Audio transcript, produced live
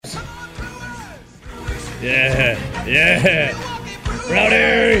Yeah. Yeah.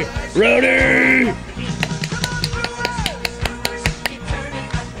 Rowdy. Rowdy.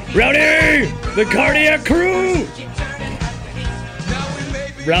 Rowdy. The Cardiac Crew.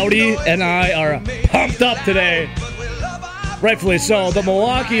 Rowdy and I are pumped up today. Rightfully so. The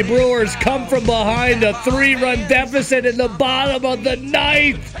Milwaukee Brewers come from behind a 3-run deficit in the bottom of the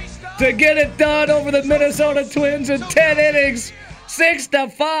ninth to get it done over the Minnesota Twins in 10 innings.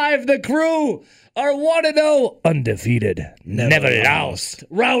 6-5. The Crew are 1-0. Undefeated. Never lost.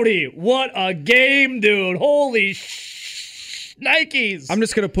 Rowdy, what a game, dude. Holy Nikes. I'm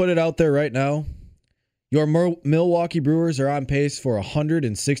just going to put it out there right now. Your Milwaukee Brewers are on pace for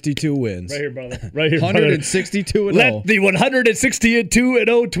 162 wins. Right here, brother. Right here, 162 and 0. Let the 162 and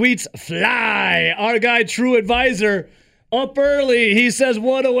 0 tweets fly. Our guy, True Advisor, up early. He says,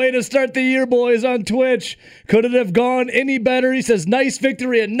 what a way to start the year, boys, on Twitch. Could it have gone any better? He says, nice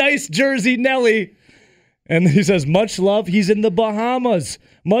victory and nice jersey, Nelly. And he says, much love. He's in the Bahamas.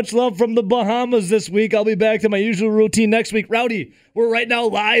 Much love from the Bahamas this week. I'll be back to my usual routine next week. Rowdy, we're right now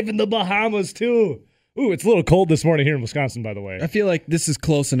live in the Bahamas, too. Ooh, it's a little cold this morning here in Wisconsin, by the way. I feel like this is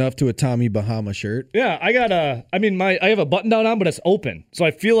close enough to a Tommy Bahama shirt. Yeah, I have a button down on, but it's open. So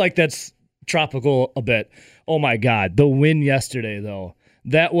I feel like that's tropical a bit. Oh my God. The win yesterday, though.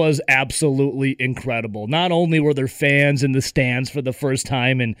 That was absolutely incredible. Not only were there fans in the stands for the first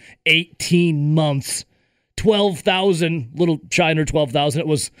time in 18 months, 12,000, little shy under 12,000. It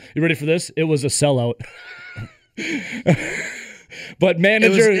was, you ready for this? It was a sellout. But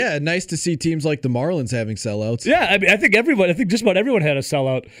manager, it was, nice to see teams like the Marlins having sellouts. Yeah, I think just about everyone had a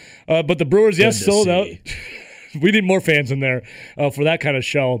sellout. But the Brewers, sold out. We need more fans in there for that kind of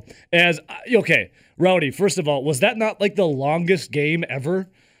show. Okay, Rowdy, first of all, was that not like the longest game ever?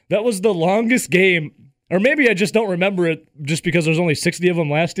 That was the longest game. Or maybe I just don't remember it just because there's only 60 of them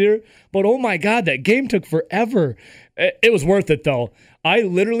last year. But oh my God, that game took forever. It was worth it, though. I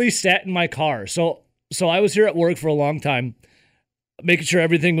literally sat in my car. So I was here at work for a long time, making sure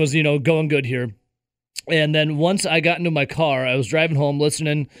everything was, going good here. And then once I got into my car, I was driving home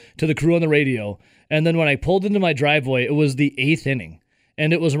listening to the Crew on the radio. And then when I pulled into my driveway, it was the 8th inning.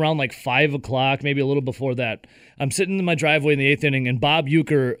 And it was around like 5 o'clock, maybe a little before that. I'm sitting in my driveway in the 8th inning, and Bob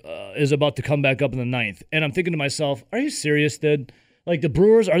Uecker is about to come back up in the 9th. And I'm thinking to myself, are you serious, dude? Like, the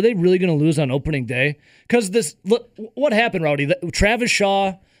Brewers, are they really going to lose on opening day? Because what happened, Rowdy? Travis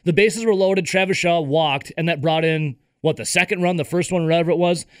Shaw, the bases were loaded, Travis Shaw walked, and that brought in the second run, the first one, whatever it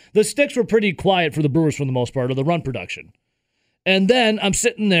was. The sticks were pretty quiet for the Brewers for the most part, or the run production. And then I'm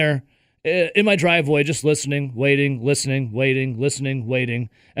sitting there in my driveway just listening, waiting.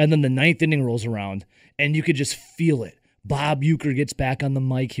 And then the 9th inning rolls around, and you could just feel it. Bob Uecker gets back on the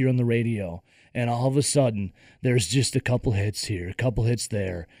mic here on the radio, and all of a sudden, there's just a couple hits here, a couple hits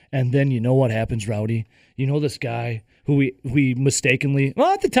there. And then you know what happens, Rowdy? You know this guy who we mistakenly,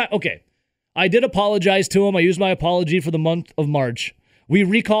 at the time, okay. I did apologize to him. I used my apology for the month of March. We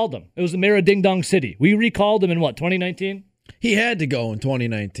recalled him. It was the mayor of Ding Dong City. We recalled him in 2019? He had to go in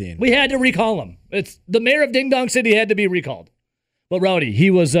 2019. We had to recall him. It's the mayor of Ding Dong City had to be recalled. But Rowdy, he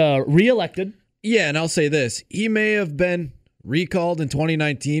was reelected. Yeah, and I'll say this. He may have been recalled in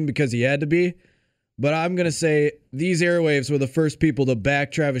 2019 because he had to be, but I'm going to say these airwaves were the first people to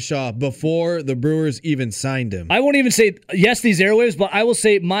back Travis Shaw before the Brewers even signed him. I won't even say, yes, these airwaves, but I will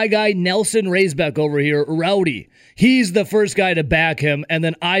say my guy Nelson Raisbeck over here, Rowdy, he's the first guy to back him, and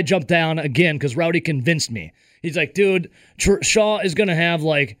then I jumped down again because Rowdy convinced me. He's like, dude, Shaw is going to have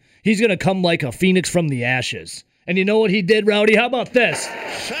he's going to come like a phoenix from the ashes. And you know what he did, Rowdy? How about this?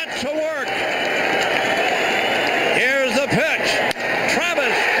 Set to work. Here's the pitch.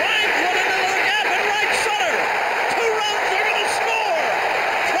 Travis drives one into the gap in right center. 2 runs are going to score.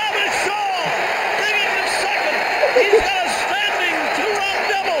 Travis Shaw digging to second. He's got a standing 2-run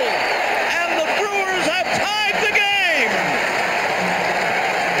double. And the Brewers have tied the game.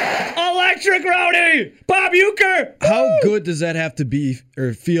 Electric, Rowdy! Bob Uecker! How good does that have to be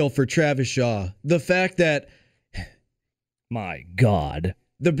or feel for Travis Shaw? The fact that, my God,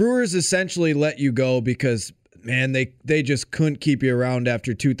 the Brewers essentially let you go because, man, they just couldn't keep you around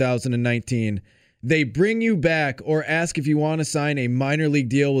after 2019. They bring you back or ask if you want to sign a minor league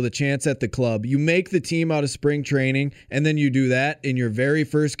deal with a chance at the club. You make the team out of spring training, and then you do that in your very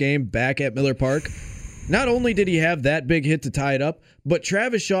first game back at Miller Park. Not only did he have that big hit to tie it up, but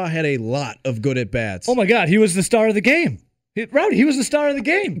Travis Shaw had a lot of good at-bats. Oh, my God, he was the star of the game. Rowdy, he was the star of the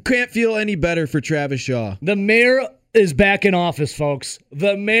game. Can't feel any better for Travis Shaw. The mayor is back in office, folks.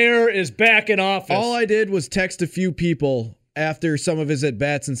 The mayor is back in office. All I did was text a few people after some of his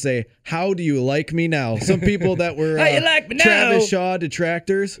at-bats and say, how do you like me now? Some people that were how you like me now? Travis Shaw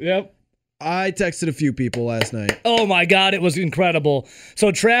detractors. Yep. I texted a few people last night. Oh, my God, it was incredible.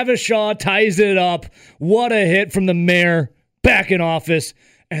 So Travis Shaw ties it up. What a hit from the mayor back in office.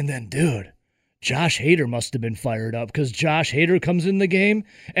 And then, dude, Josh Hader must have been fired up because Josh Hader comes in the game,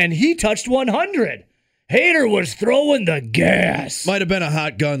 and he touched 100. Hader was throwing the gas. Might have been a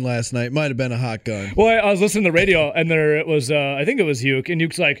hot gun last night. Might have been a hot gun. Well, I was listening to the radio, and there it was, I think it was Hugh, and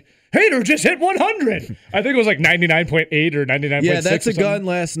Hugh's like, Hader just hit 100. I think it was like 99.8 or 99.6. Yeah, that's a gun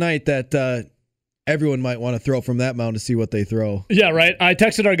last night that everyone might want to throw from that mound to see what they throw. Yeah, right. I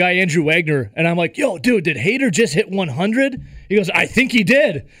texted our guy Andrew Wagner, and I'm like, yo, dude, did Hader just hit 100? He goes, I think he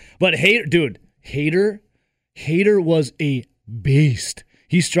did. But Hader was a beast.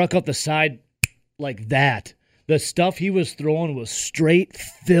 He struck up the side like that. The stuff he was throwing was straight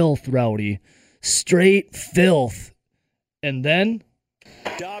filth, Rowdy. Straight filth. And then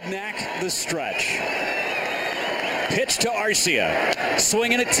Dobnak, the stretch. Pitch to Arcia.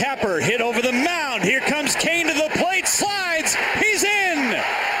 Swinging a tapper. Hit over the mound. Here comes Kane to the plate. Slides. He's in.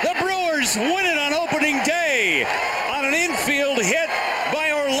 The Brewers win it on opening day on an infield hit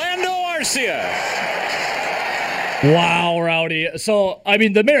by Orlando Arcia. Wow, Rowdy. So, I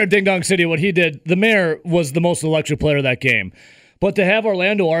mean, the mayor of Ding Dong City, what he did, the mayor was the most electric player of that game. But to have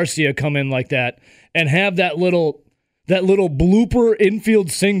Orlando Arcia come in like that and have that little blooper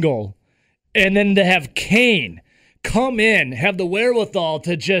infield single, and then to have Kane come in, have the wherewithal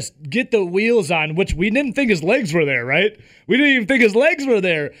to just get the wheels on, which we didn't think his legs were there, right? We didn't even think his legs were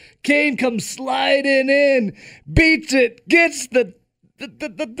there. Kane comes sliding in, beats it, gets the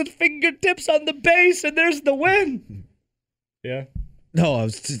fingertips on the base, and there's the win. Yeah. No, I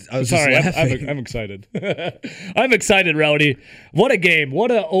was Sorry, just laughing. I'm excited. I'm excited, Rowdy. What a game.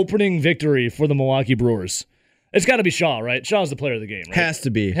 What an opening victory for the Milwaukee Brewers. It's got to be Shaw, right? Shaw's the player of the game, right? Has to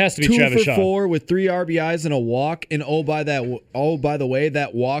be. Has to be 2 Travis for Shaw. 4 with 3 RBIs and a walk. And by the way,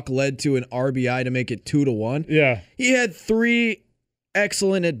 that walk led to an RBI to make it 2-1. Yeah. He had 3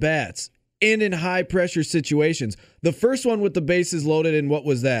 excellent at-bats in high pressure situations. The first one with the bases loaded in, what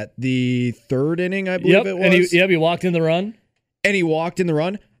was that? The 3rd inning, I believe it was. And he walked in the run. And he walked in the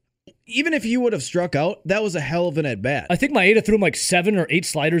run. Even if he would have struck out, that was a hell of an at-bat. I think Maeda threw him like 7 or 8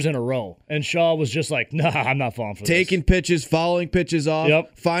 sliders in a row. And Shaw was just like, nah, I'm not falling for Taking this. pitches, fouling pitches off.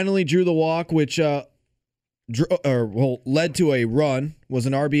 Yep. Finally drew the walk, which led to a run, was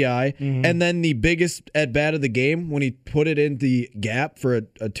an RBI. Mm-hmm. And then the biggest at-bat of the game when he put it in the gap for a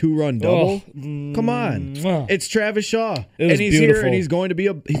 2-run double. Come on. It's Travis Shaw. It was he's beautiful. here, and he's going to be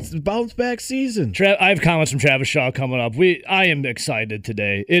it's a bounce-back season. I have comments from Travis Shaw coming up. I am excited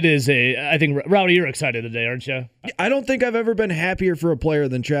today. It is I think, Rowdy, you're excited today, aren't you? I don't think I've ever been happier for a player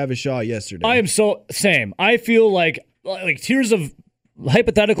than Travis Shaw yesterday. I am same. I feel like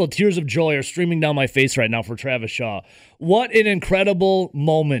hypothetical tears of joy are streaming down my face right now for Travis Shaw. What an incredible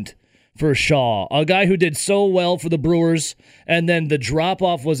moment for Shaw, a guy who did so well for the Brewers, and then the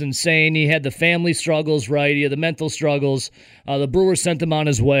drop-off was insane. He had the family struggles, right? He had the mental struggles. The Brewers sent him on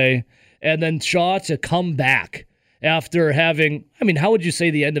his way, and then Shaw to come back after having, I mean, how would you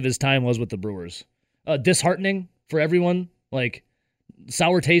say the end of his time was with the Brewers? Disheartening for everyone? Like,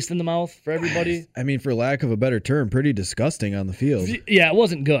 sour taste in the mouth for everybody? I mean, for lack of a better term, pretty disgusting on the field. Yeah, it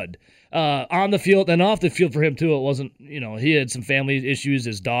wasn't good. On the field and off the field for him, too, it wasn't, he had some family issues.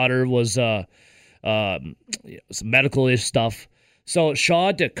 His daughter was some medical-ish stuff. So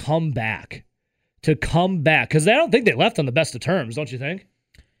Shaw to come back, because I don't think they left on the best of terms, don't you think?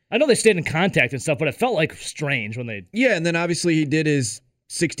 I know they stayed in contact and stuff, but it felt like strange when they... Yeah, and then obviously he did his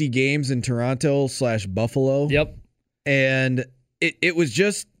 60 games in Toronto/Buffalo. Yep. And it was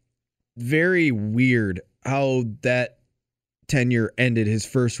just very weird how that tenure ended, his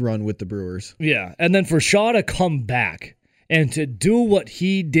first run with the Brewers. Yeah, and then for Shaw to come back and to do what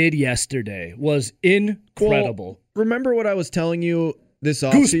he did yesterday was incredible. Well, remember what I was telling you this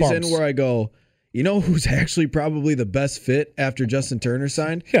offseason Goosebumps. where I go, you know who's actually probably the best fit after Justin Turner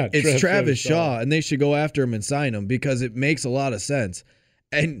signed? Yeah, it's Travis Shaw, and they should go after him and sign him because it makes a lot of sense.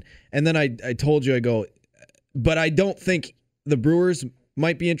 And then I told you, I go, but I don't think the Brewers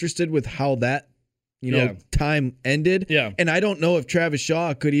might be interested with how that time ended. Yeah. And I don't know if Travis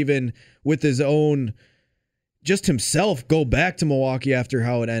Shaw could even, with his own, just himself, go back to Milwaukee after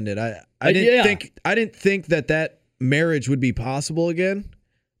how it ended. I didn't think that marriage would be possible again.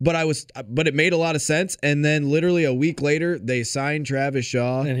 But it made a lot of sense. And then literally a week later, they signed Travis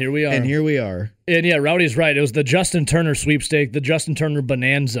Shaw. And here we are. And yeah, Rowdy's right. It was the Justin Turner sweepstake, the Justin Turner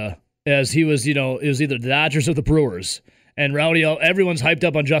bonanza, as he was, it was either the Dodgers or the Brewers. And Rowdy, everyone's hyped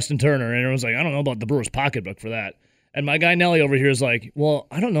up on Justin Turner, and everyone's like, I don't know about the Brewers' pocketbook for that. And my guy Nelly over here is like, well,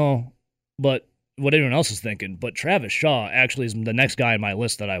 I don't know, but what everyone else is thinking. But Travis Shaw actually is the next guy on my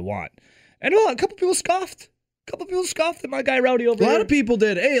list that I want. And a couple people scoffed. At my guy Rowdy over A here. lot of people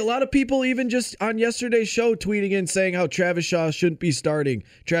did. Hey, a lot of people even just on yesterday's show tweeting in saying how Travis Shaw shouldn't be starting.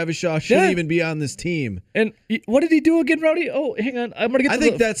 Travis Shaw shouldn't even be on this team. And what did he do again, Rowdy? Oh, hang on. I'm gonna get. I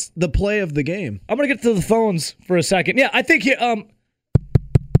think that's the play of the game. I'm gonna get to the phones for a second. Yeah, I think he.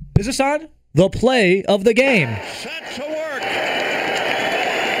 Is this on? The play of the game. Set to work.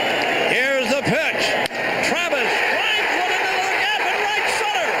 Here's the pitch. Travis lines one into the gap in right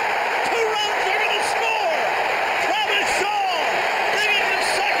center. 2 runs are going to score. Travis Shaw digging to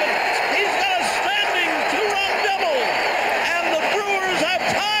second. He's got a standing 2-run double. And the Brewers have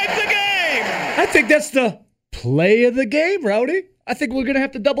tied the game. I think that's the play of the game, Rowdy. I think we're gonna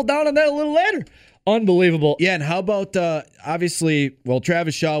have to double down on that a little later. Unbelievable. Yeah, and how about, obviously,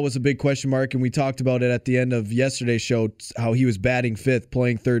 Travis Shaw was a big question mark, and we talked about it at the end of yesterday's show, how he was batting fifth,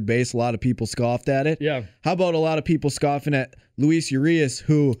 playing third base. A lot of people scoffed at it. Yeah. How about a lot of people scoffing at Luis Urias,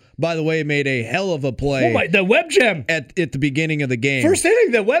 who, by the way, made a hell of a play The web gem. at the beginning of the game. First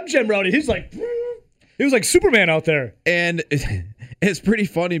inning, the web gem, Rowdy. He was like Superman out there. And it's pretty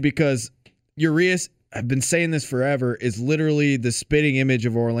funny because Urias, I've been saying this forever, is literally the spitting image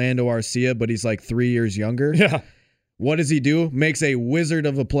of Orlando Arcia, but he's like 3 years younger. Yeah. What does he do? Makes a wizard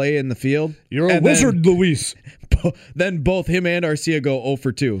of a play in the field. You're a wizard, Luis. Then both him and Arcia go 0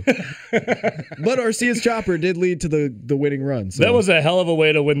 for 2. But Arcia's chopper did lead to the winning run. So. That was a hell of a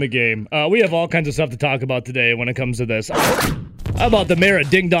way to win the game. We have all kinds of stuff to talk about today when it comes to this. How about the mayor of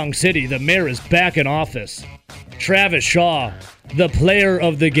Ding Dong City? The mayor is back in office. Travis Shaw, the player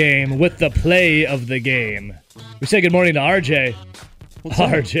of the game with the play of the game. We say good morning to RJ.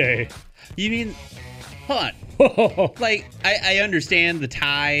 RJ. You mean, hold on. Like, I understand the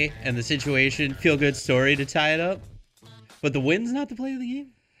tie and the situation. Feel good story to tie it up. But the win's not the play of the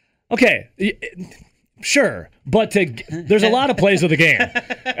game? Okay. Sure, but there's a lot of plays of the game.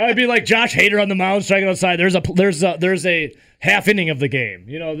 I'd be like Josh Hader on the mound striking outside. There's a half inning of the game,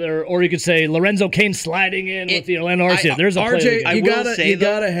 or you could say Lorenzo Cain sliding in with the Orlando Arcia. There's a play of the game. RJ, you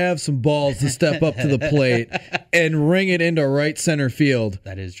gotta have some balls to step up to the plate and ring it into right center field.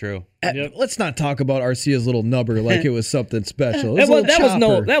 That is true. Yep. Let's not talk about Arcia's little nubber like it was something special. That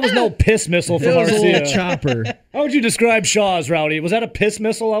was no piss missile from It was a little Arcia. chopper. How would you describe Shaw's, Rowdy? Was that a piss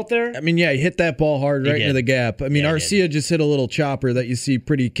missile out there? I mean, yeah, he hit that ball hard right into the gap. I mean, Arcia just hit a little chopper that you see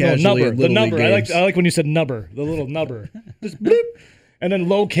pretty casually in Little League games. I like when you said nubber, the little nubber. Just bloop. And then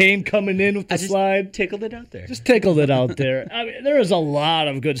Low Kane coming in with the slide. Tickled it out there. Just tickled it out there. I mean, there is a lot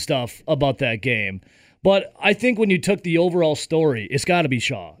of good stuff about that game. But I think when you took the overall story, it's got to be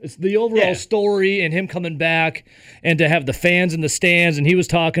Shaw. It's the overall story and him coming back and to have the fans in the stands, and he was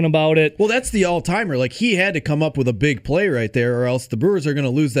talking about it. Well, that's the all-timer. Like, he had to come up with a big play right there, or else the Brewers are going to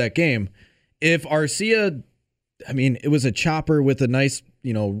lose that game. If Arcia, I mean, it was a chopper with a nice,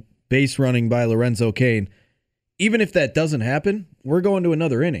 base running by Lorenzo Cain. Even if that doesn't happen, we're going to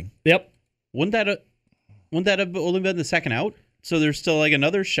another inning. Yep. Wouldn't that have only been the second out? So there's still like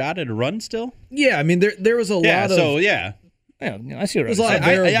another shot at a run still? Yeah, I mean, there was a lot of... Yeah, I see what There's a lot of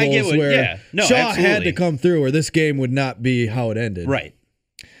variables I get where Shaw absolutely. had to come through, or this game would not be how it ended. Right.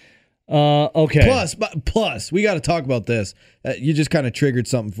 Okay. Plus, we got to talk about this. You just kind of triggered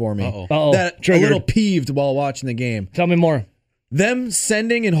something for me. Uh-oh. That a little peeved while watching the game. Tell me more. Them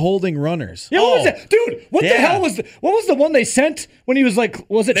sending and holding runners. Yeah, what was that? Dude, what the hell was what was the one they sent when he was like,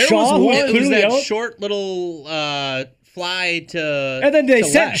 was it Shaw? It was that short little fly to and then they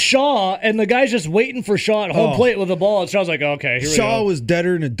sent left. Shaw, and the guy's just waiting for Shaw at home plate with the ball. And Shaw's like, okay, here we go. Shaw was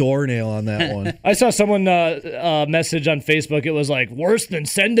deader than a doornail on that one. I saw someone message on Facebook. It was like, worse than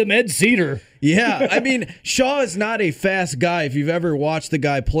send him Ed Cedar. Yeah, I mean, Shaw is not a fast guy if you've ever watched the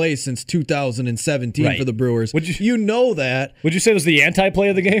guy play since 2017 for the Brewers. You know that. Would you say it was the anti-play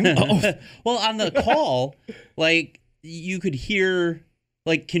of the game? Well, on the call, like, you could hear,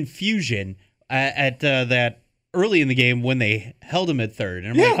 like, confusion at that early in the game when they held him at third.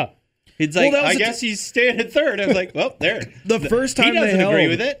 And I'm like, it's like, I guess he's staying at third. I was like, well, there. The first time he doesn't agree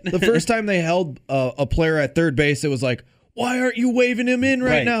with it. The first time they held a player at third base, it was like, why aren't you waving him in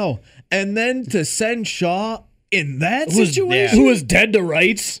right now? And then to send Shaw in that situation, who was dead to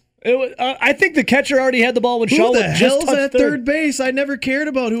rights. It was, I think the catcher already had the ball when Shaw was just touched at third base. I never cared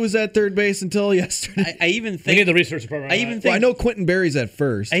about who was at third base until yesterday. I even think we need the research department. I know Quentin Berry's at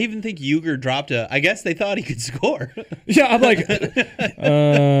first. I even think Uger dropped I guess they thought he could score. Yeah, I'm like,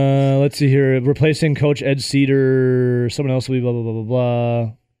 let's see here. Replacing Coach Ed Cedar. Someone else will be blah blah blah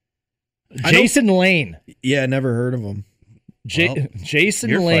blah blah. Jason Lane. Yeah, never heard of him.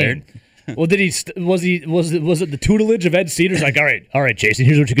 Jason Lane. Well, did he? Was it the tutelage of Ed Cedars? Like, all right, Jason.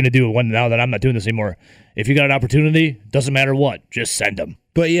 Here's what you're gonna do now that I'm not doing this anymore. If you got an opportunity, doesn't matter what, just send them.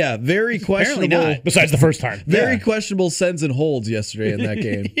 But yeah, very questionable. Besides the first time, very questionable sends and holds yesterday in that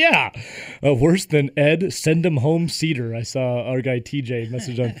game. Yeah, worse than Ed. Send him home, Cedar. I saw our guy TJ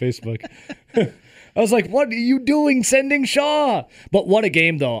message on Facebook. I was like, what are you doing sending Shaw? But what a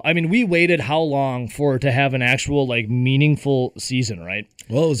game, though. I mean, we waited how long to have an actual, meaningful season, right?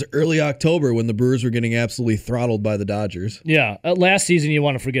 Well, it was early October when the Brewers were getting absolutely throttled by the Dodgers. Yeah. Last season, you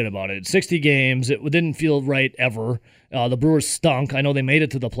want to forget about it. 60 games. It didn't feel right ever. The Brewers stunk. I know they made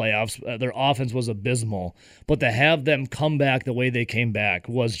it to the playoffs. Their offense was abysmal. But to have them come back the way they came back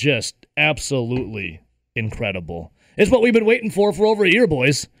was just absolutely incredible. It's what we've been waiting for over a year,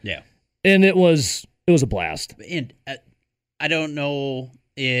 boys. Yeah. And it was a blast. And I don't know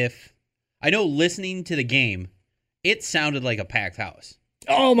if – I know listening to the game, it sounded like a packed house.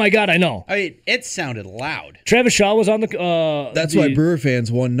 Oh, my God, I know. I mean, it sounded loud. Travis Shaw was on the That's why Brewer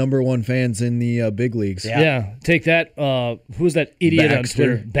fans won #1 fans in the big leagues. Yeah. Take that. Who was that idiot on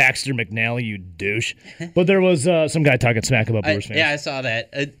Twitter? Baxter McNally, you douche. But there was some guy talking smack about Brewers fans. Yeah, I saw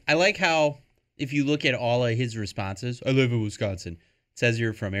that. I like how if you look at all of his responses, I live in Wisconsin. It says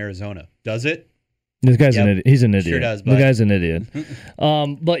you're from Arizona. Does it? This guy's an idiot. He's an idiot. Sure does, the guy's an idiot.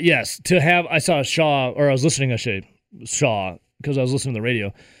 But yes, I saw Shaw, or I was listening to Shaw, because I was listening to the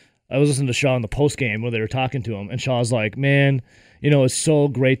radio. I was listening to Shaw in the post game where they were talking to him, and Shaw's like, man, it's so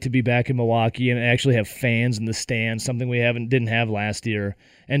great to be back in Milwaukee and actually have fans in the stands, something we didn't have last year.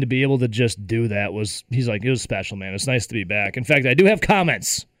 And to be able to just do that he's like, it was special, man. It's nice to be back. In fact, I do have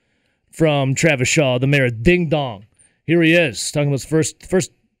comments from Travis Shaw, the mayor of Ding Dong. Here he is, talking about his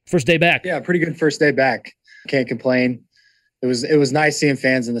first day back. Yeah, pretty good first day back. Can't complain. It was nice seeing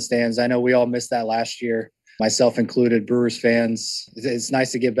fans in the stands. I know we all missed that last year, myself included, Brewers fans. It's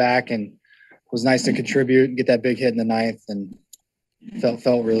nice to get back, and it was nice to contribute and get that big hit in the ninth, and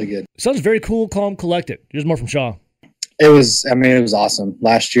felt really good. Sounds very cool, calm, collected. Here's more from Shaw. It was awesome.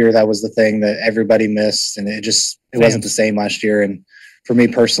 Last year, that was the thing that everybody missed, and it wasn't the same last year. And for me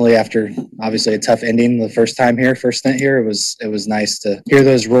personally, after obviously a tough ending the first stint here, it was nice to hear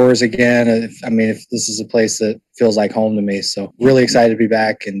those roars again. If this is a place that feels like home to me, so really excited to be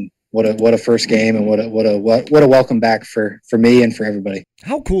back, and what a first game, and what a welcome back for me and for everybody.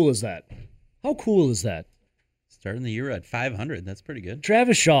 How cool is that? Starting the year at 500, that's pretty good.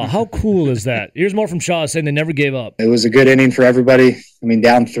 Travis Shaw, how cool is that? Here's more from Shaw saying they never gave up. It was a good inning for everybody.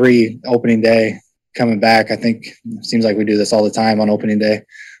 Down 3 opening day. Coming back, I think it seems like we do this all the time on opening day, at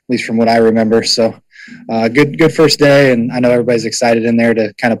least from what I remember. So good first day, and I know everybody's excited in there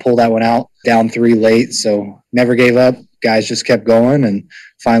to kind of pull that one out. Down 3 late, so never gave up. Guys just kept going, and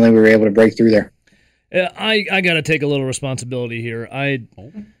finally we were able to break through there. I got to take a little responsibility here.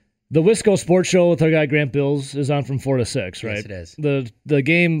 The Wisco Sports Show with our guy Grant Bills is on from 4 to 6, right? Yes, it is. The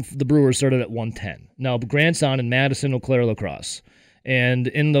game, the Brewers started at 1:10. Now Grant's on in Madison, Eau Claire, La Crosse. And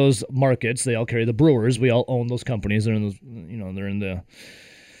in those markets, they all carry the Brewers. We all own those companies. They're in the.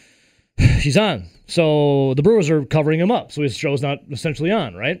 He's on. So the Brewers are covering him up. So his show's not essentially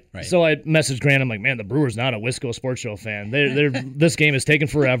on, right? So I messaged Grant. I'm like, man, the Brewers not a Wisco Sports Show fan. This game is taking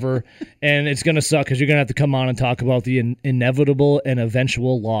forever, and it's going to suck because you're going to have to come on and talk about the inevitable and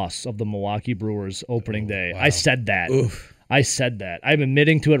eventual loss of the Milwaukee Brewers opening day. Wow. I said that. Oof. I said that. I'm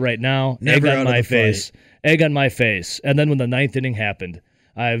admitting to it right now. Never egg on my face. Egg on my face. And then when the ninth inning happened,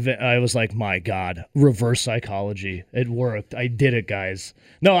 I was like, my God, reverse psychology. It worked. I did it, guys.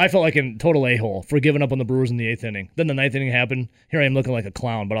 No, I felt like a total a-hole for giving up on the Brewers in the 8th inning. Then the 9th inning happened. Here I am looking like a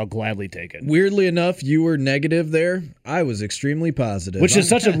clown, but I'll gladly take it. Weirdly enough, you were negative there. I was extremely positive. Which is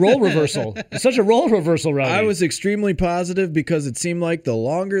such a role reversal. It's such a role reversal, Rowdy. I was extremely positive because it seemed like the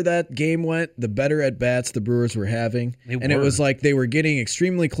longer that game went, the better at-bats the Brewers were having. It was like they were getting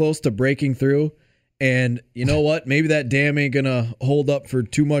extremely close to breaking through. And you know what? Maybe that dam ain't going to hold up for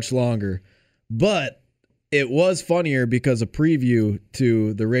too much longer. But it was funnier because a preview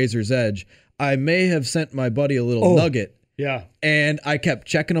to the Razor's Edge, I may have sent my buddy a little nugget. Yeah. And I kept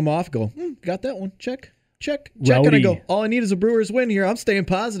checking them off, go, got that one, check. Rowdy. And I go, all I need is a Brewers win here. I'm staying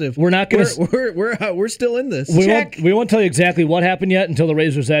positive. We're not going to. We're still in this. We won't tell you exactly what happened yet until the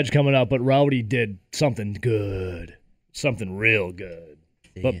Razor's Edge coming up, but Rowdy did something good. Something real good.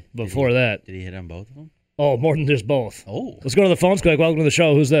 But before that... Did he hit on both of them? Oh, more than just both. Oh. Let's go to the phones quick. Welcome to the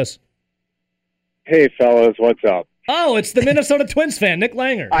show. Who's this? Hey, fellas. What's up? Oh, it's the Minnesota Twins fan, Nick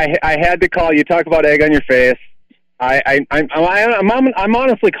Langer. I had to call. You talk about egg on your face. I'm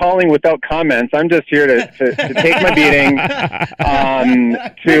honestly calling without comments. I'm just here to take my beating.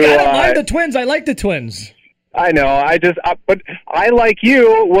 I don't mind the Twins. I like the Twins. I know. But I, like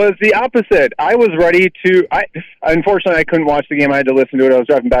you, was the opposite. I was ready to. Unfortunately, I couldn't watch the game. I had to listen to it. I was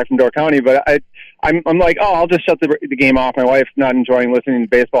driving back from Door County, but I'm like, oh, I'll just shut the game off. My wife's not enjoying listening to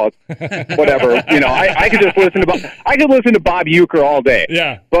baseball. Whatever, I could just listen to Bob Uecker all day.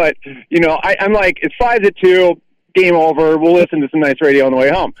 Yeah. But I'm like, it's 5-2, game over. We'll listen to some nice radio on the way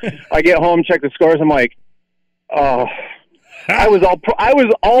home. I get home, check the scores. I'm like, oh, I was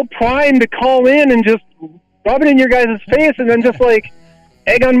all primed to call in and just rub it in your guys' face, and then just like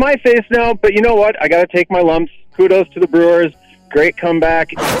egg on my face now. But you know what? I got to take my lumps. Kudos to the Brewers. Great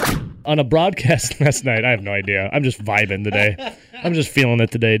comeback. On a broadcast last night, I have no idea. I'm just vibing today. I'm just feeling it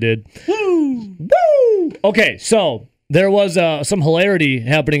today, dude. Woo! Woo! Okay, so there was some hilarity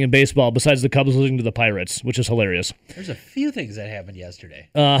happening in baseball besides the Cubs losing to the Pirates, which is hilarious. There's a few things that happened yesterday.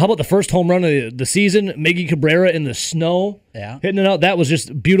 How about the first home run of the season? Miggy Cabrera in the snow, hitting it out. That was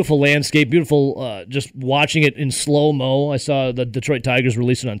just beautiful landscape, beautiful just watching it in slow-mo. I saw the Detroit Tigers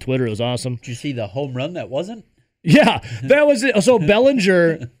release it on Twitter. It was awesome. Did you see the home run that wasn't? Yeah, that was it. So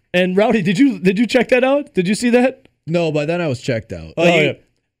Bellinger and Rowdy, did you check that out? Did you see that? No, by then I was checked out. Yeah.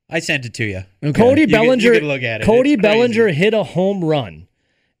 I sent it to you. Okay. Cody Bellinger. You can look at it. Cody Bellinger hit a home run,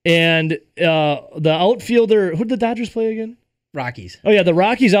 and the outfielder. Who did the Dodgers play again? Rockies. Oh yeah, the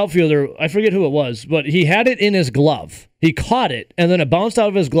Rockies outfielder. I forget who it was, but he had it in his glove. He caught it, and then it bounced out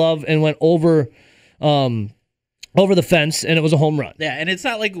of his glove and went over the fence, and it was a home run. Yeah, and it's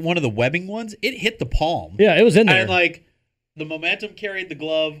not like one of the webbing ones. It hit the palm. Yeah, it was in there. And like the momentum carried the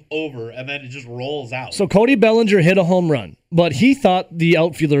glove over, and then it just rolls out. So Cody Bellinger hit a home run, but he thought the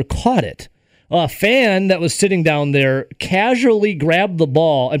outfielder caught it. A fan that was sitting down there casually grabbed the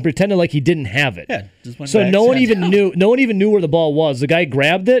ball and pretended like he didn't have it. Yeah, just went so back, no one even knew where the ball was. The guy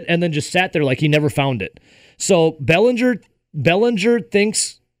grabbed it and then just sat there like he never found it. So Bellinger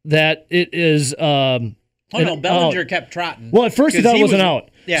thinks that it is. Bellinger kept trotting. Well, at first he thought it was an out.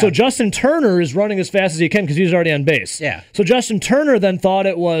 Yeah. So Justin Turner is running as fast as he can because he's already on base. Yeah. So Justin Turner then thought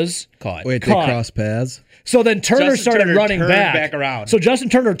it was caught. Wait, they cross paths? So then Turner started running back around. So Justin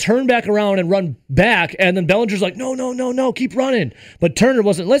Turner turned back around and run back, and then Bellinger's like, no, keep running. But Turner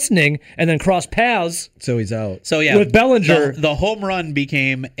wasn't listening, and then crossed paths. So he's out. So yeah, with Bellinger, the home run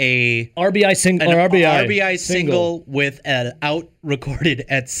became a RBI single with an out recorded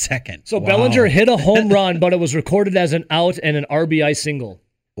at second. So Bellinger hit a home run, but it was recorded as an out and an RBI single.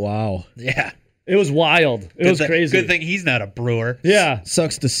 Wow. Yeah. It was wild. It was crazy. Good thing he's not a Brewer. Yeah.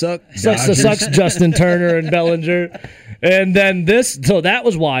 Sucks to suck. Sucks Justin Turner and Bellinger. And then so that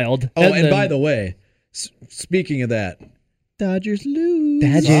was wild. Oh, and by the way, speaking of that, Dodgers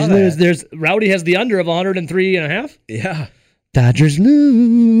lose. There's Rowdy has the under of 103.5. Yeah. Dodgers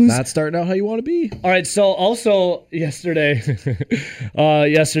lose. Not starting out how you want to be. All right, so also yesterday, you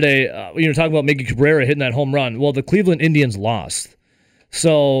were talking about Miggy Cabrera hitting that home run. Well, the Cleveland Indians lost.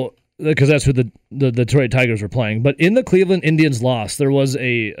 So, because that's who the Detroit Tigers were playing. But in the Cleveland Indians loss, there was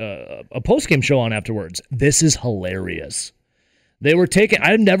a post-game show on afterwards. This is hilarious. They were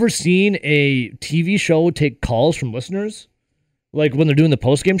I've never seen a TV show take calls from listeners, like when they're doing the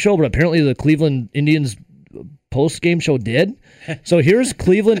post-game show, but apparently the Cleveland Indians post-game show did. So here's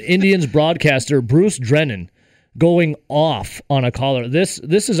Cleveland Indians broadcaster Bruce Drennan going off on a caller. This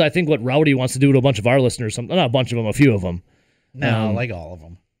is, I think, what Rowdy wants to do to a bunch of our listeners. Not a bunch of them, a few of them. No, like all of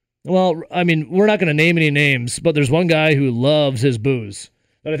them. Well, I mean, we're not going to name any names, but there's one guy who loves his booze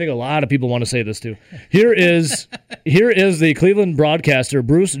that I think a lot of people want to say this to. Here is the Cleveland broadcaster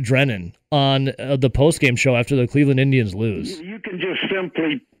Bruce Drennan on the postgame show after the Cleveland Indians lose. You can just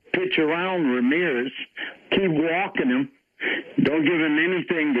simply pitch around Ramirez, keep walking him, don't give him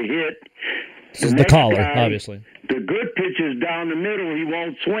anything to hit. This is the caller, obviously. The good pitches down the middle he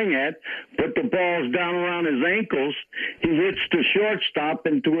won't swing at, but the ball's down around his ankles. He hits the shortstop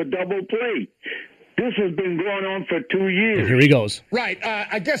into a double play. This has been going on for 2 years. And here he goes. Right.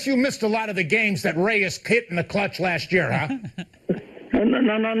 I guess you missed a lot of the games that Reyes hit in the clutch last year, huh? No.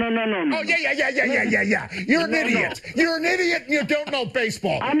 Oh, yeah. You're an idiot. You're an idiot and you don't know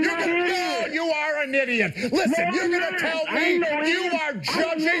baseball. I'm not an idiot. No, you are an idiot. Listen, you're going to tell me you are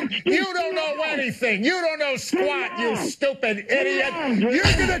judging. You don't know anything. You don't know squat, you stupid idiot. You're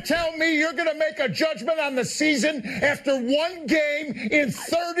going to tell me you're going to make a judgment on the season after one game in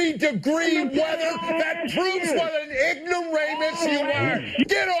 30-degree weather? That proves what an ignoramus you are.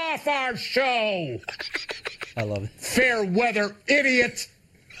 Get off our show. I love it. Fair weather idiot.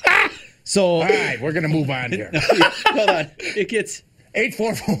 So, all right, we're going to move on here. Hold on. It gets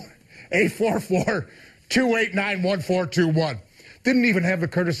 844-289-1421. didn't even have the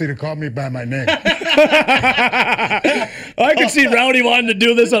courtesy to call me by my name. I could see Rowdy wanting to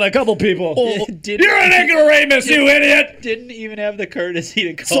do this on a couple people. You're an ignoramus, you idiot! Didn't even have the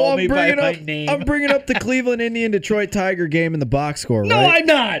courtesy to call me by my name. I'm bringing up the Cleveland Indian Detroit Tiger game in the box score, right? No, I'm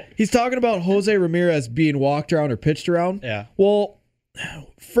not. He's talking about Jose Ramirez being walked around or pitched around. Yeah. Well,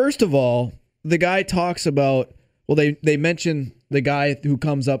 first of all, the guy talks about, they mention the guy who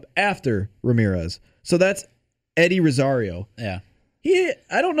comes up after Ramirez. So that's Eddie Rosario. Yeah.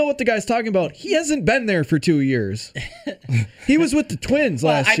 I don't know what the guy's talking about. He hasn't been there for 2 years. He was with the Twins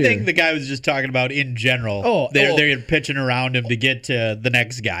last year. I think the guy was just talking about in general. They're pitching around him to get to the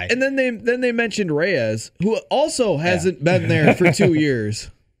next guy. And then they mentioned Reyes, who also hasn't been there for 2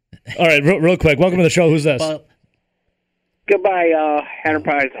 years. All right, real quick. Welcome to the show. Who's this? Goodbye,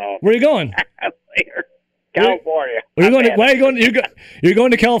 Enterprise Hall. Where are you going? California. Where are you going? Why are you going? You're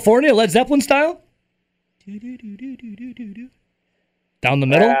going to California, Led Zeppelin style? Down the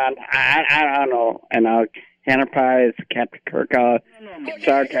middle? I don't know. And Enterprise, Captain Kirk,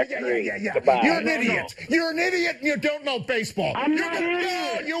 Star Trek 3. Goodbye. You're an idiot. You're an idiot and you don't know baseball.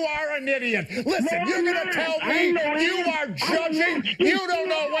 No, you are an idiot. Listen, you're going to tell me you are judging. You don't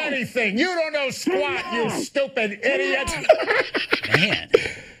know anything. You don't know squat, you stupid idiot. Man.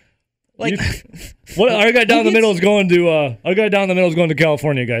 What our guy down the middle is going to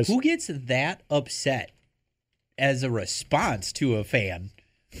California, guys. Who gets that upset as a response to a fan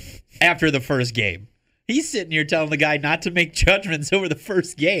after the first game? He's sitting here telling the guy not to make judgments over the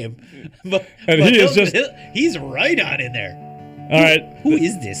first game, but he's right on in there. All right, who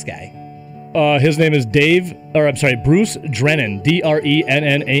is this guy? His name is Bruce Drennan,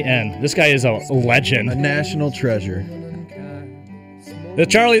 Drennan. This guy is a legend, a national treasure.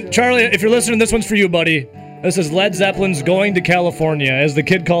 Charlie, if you're listening, this one's for you, buddy. This is Led Zeppelin's Going to California. As the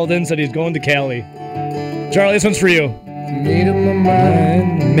kid called in, said he's going to Cali. Charlie, this one's for you. Made up my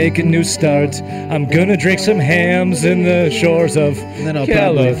mind, make a new start. I'm gonna drink some hams in the shores of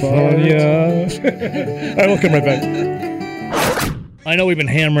California. All right, we'll come right back. I know we've been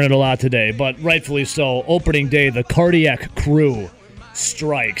hammering it a lot today, but rightfully so. Opening day, the Cardiac Crew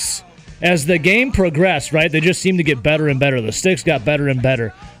strikes. As the game progressed, right, they just seemed to get better and better. The sticks got better and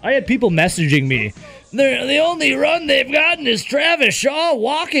better. I had people messaging me. The only run they've gotten is Travis Shaw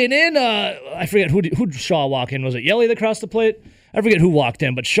walking in. I forget who Shaw walked in. Was it Yelly that crossed the plate? I forget who walked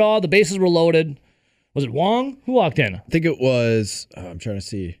in, but Shaw, the bases were loaded. Was it Wong? Who walked in? I think it was, I'm trying to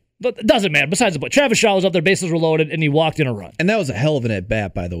see. But it doesn't matter. Besides the point, Travis Shaw was up there, bases were loaded, and he walked in a run. And that was a hell of an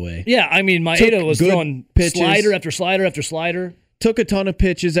at-bat, by the way. Yeah, I mean, Maeda was throwing pitches, slider after slider after slider. Took a ton of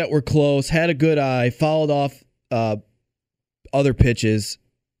pitches that were close, had a good eye, fouled off other pitches,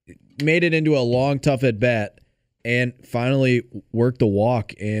 made it into a long, tough at-bat, and finally worked a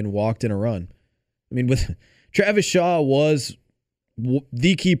walk and walked in a run. I mean, with Travis Shaw was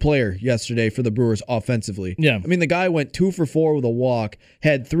the key player yesterday for the Brewers offensively. Yeah. I mean, the guy went 2 for 4 with a walk,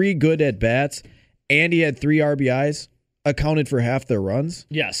 had 3 good at-bats, and he had 3 RBIs, accounted for half their runs.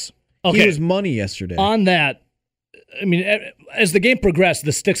 Yes. Okay. He was money yesterday. On that, I mean, as the game progressed,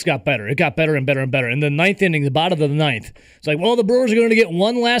 the sticks got better. It got better and better and better. In the ninth inning, the bottom of the ninth, it's like, well, the Brewers are going to get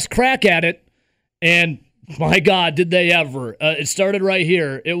one last crack at it. And my God, did they ever. It started right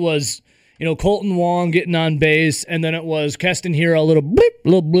here. It was, Colton Wong getting on base, and then it was Keston Hiura, a little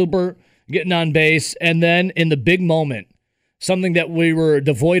blooper, getting on base. And then in the big moment, something that we were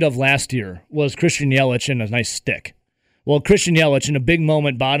devoid of last year was Christian Yelich and a nice stick. Well, Christian Yelich in a big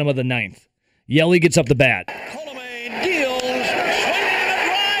moment, bottom of the ninth. Yelly gets up the bat. Deals, swinging a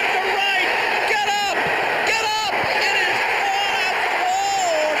drive to right. Get up! It is gone out the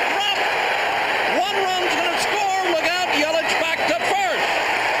wall. Drop. 1 run's going to score. Look out, Yelich back to first.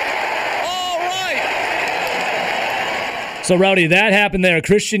 All right. So, Rowdy, that happened there.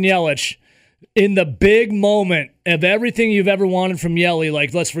 Christian Yelich, in the big moment of everything you've ever wanted from Yelly,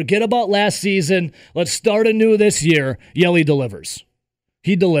 like, let's forget about last season. Let's start anew this year. Yelly delivers.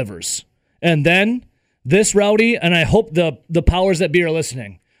 He delivers. And then this, Rowdy, and I hope the powers that be are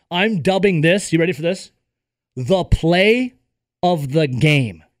listening, I'm dubbing this, you ready for this? The play of the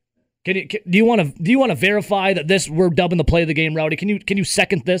game. Do you want to verify that this we're dubbing the play of the game, Rowdy? Can you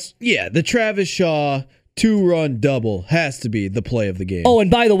second this? Yeah, the Travis Shaw 2-run double has to be the play of the game. Oh, and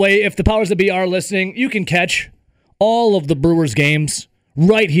by the way, if the powers that be are listening, you can catch all of the Brewers games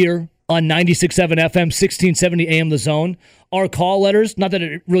right here on 96.7 FM, 1670 AM The Zone. Our call letters, not that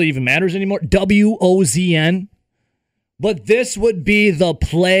it really even matters anymore, WOZN. But this would be the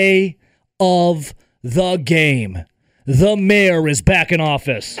play of the game. The mayor is back in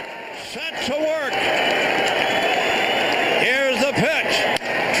office. Set to work. Here's the pitch.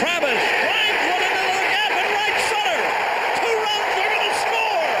 Travis drives one into the gap in right center. 2 runs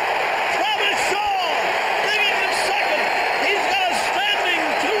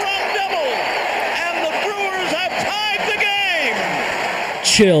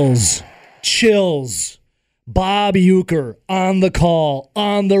Chills. Bob Uecker on the call,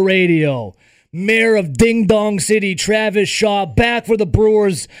 on the radio. Mayor of Ding Dong City, Travis Shaw, back for the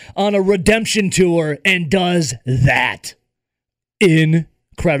Brewers on a redemption tour and does that.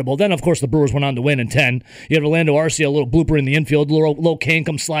 Incredible. Then, of course, the Brewers went on to win in 10. You had Orlando Arcia, a little blooper in the infield. Low Kane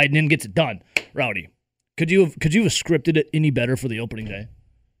comes sliding in, gets it done. Rowdy, could you have scripted it any better for the opening day?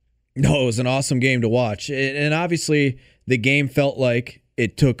 No, it was an awesome game to watch. And obviously, the game felt like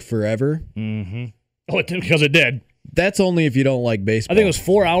it took forever. Mm-hmm. Oh, because it did. That's only if you don't like baseball. I think it was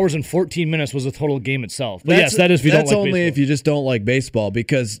 4 hours and 14 minutes was the total game itself. But yes, that is if you don't like baseball. That's only if you just don't like baseball,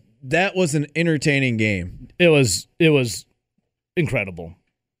 because that was an entertaining game. It was incredible.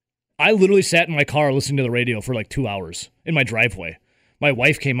 I literally sat in my car listening to the radio for like 2 hours in my driveway. My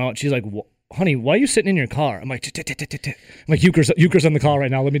wife came out. She's like, honey, why are you sitting in your car? I'm like, Euchre's on the call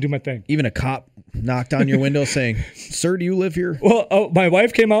right now. Let me do my thing. Even a cop knocked on your window saying, sir, do you live here? Well, my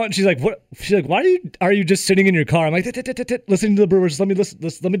wife came out and she's like, what? She's like, why are you just sitting in your car? I'm like, listening to the Brewers. Let me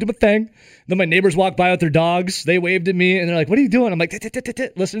do my thing. Then my neighbors walked by with their dogs. They waved at me and they're like, what are you doing? I'm like,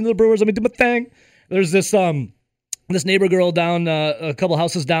 listening to the Brewers. Let me do my thing. There's this neighbor girl down a couple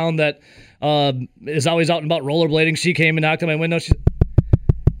houses down that is always out and about rollerblading. She came and knocked on my window. She's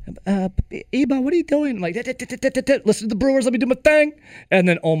Eba, what are you doing? I'm like, listen to the Brewers, let me do my thing. And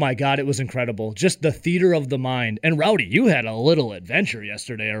then, oh my God, it was incredible. Just the theater of the mind. And Rowdy, you had a little adventure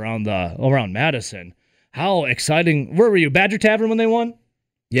yesterday around Madison. How exciting. Where were you? Badger Tavern when they won?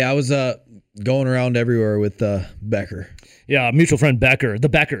 Yeah, I was going around everywhere with Becker. Yeah, mutual friend Becker, the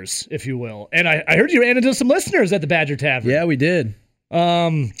Beckers, if you will. And I heard you ran into some listeners at the Badger Tavern. Yeah, we did.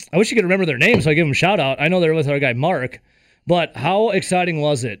 I wish you could remember their names so I give them a shout out. I know they're with our guy Mark. But how exciting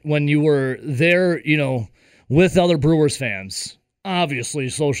was it when you were there, with other Brewers fans? Obviously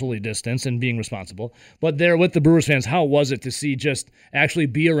socially distanced and being responsible, but there with the Brewers fans, how was it to see just actually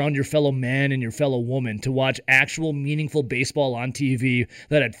be around your fellow man and your fellow woman to watch actual meaningful baseball on TV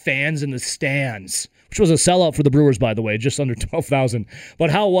that had fans in the stands, which was a sellout for the Brewers, by the way, just under 12,000. But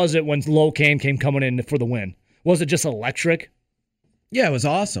how was it when Low Kane came coming in for the win? Was it just electric? Yeah, it was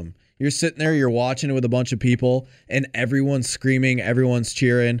awesome. You're sitting there, you're watching it with a bunch of people, and everyone's screaming, everyone's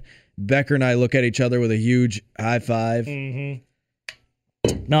cheering. Becker and I look at each other with a huge high five. Mm-hmm.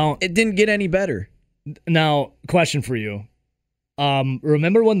 Now, it didn't get any better. Now, question for you.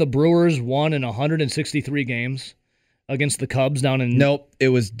 Remember when the Brewers won in 163 games against the Cubs down in... Nope, it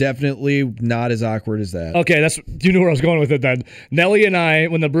was definitely not as awkward as that. Okay, you knew where I was going with it then. Nelly and I,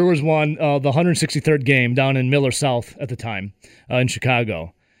 when the Brewers won the 163rd game down in Miller South at the time in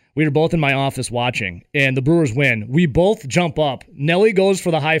Chicago, we were both in my office watching, and the Brewers win. We both jump up. Nelly goes for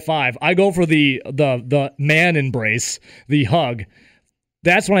the high five. I go for the man embrace, the hug.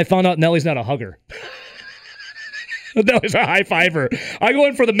 That's when I found out Nelly's not a hugger. Nelly's a high fiver. I go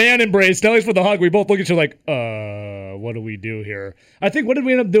in for the man embrace. Nelly's for the hug. We both look at each other like, what do we do here? I think, what did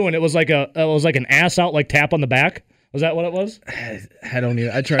we end up doing? It was like an ass out, like tap on the back. Was that what it was? I don't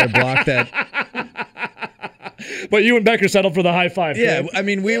even. I try to block that. But you and Becker settled for the high five. Yeah, right? I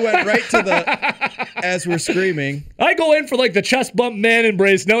mean, we went right to the, as we're screaming. I go in for like the chest bump man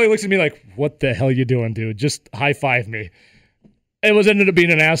embrace. Nelly looks at me like, what the hell you doing, dude? Just high five me. It ended up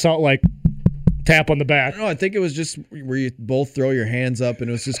being an ass out, like tap on the back. No, I think it was just where you both throw your hands up, and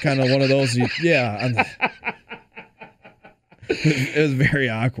it was just kind of one of those. It was very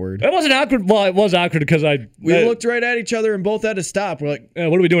awkward. It wasn't awkward. Well, it was awkward because we looked right at each other and both had to stop. We're like,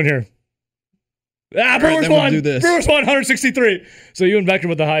 what are we doing here? Brewers won. We'll Brewers won 163. So you and Becker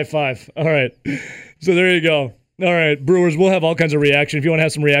with the high five. All right. So there you go. All right, Brewers, we'll have all kinds of reaction. If you want to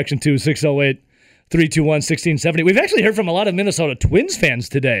have some reaction too, 608-321-1670. We've actually heard from a lot of Minnesota Twins fans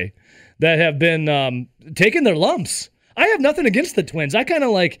today that have been taking their lumps. I have nothing against the Twins. I kind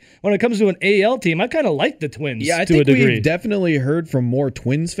of like, when it comes to an AL team, I kind of like the Twins to a degree. I think we've definitely heard from more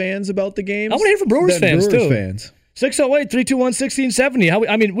Twins fans about the games. I want to hear from Brewers fans, too. Fans. 608-321-1670.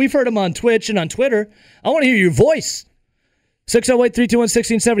 I mean, we've heard them on Twitch and on Twitter. I want to hear your voice.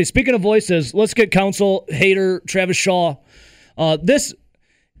 608-321-1670. Speaking of voices, let's get counsel, hater, Travis Shaw.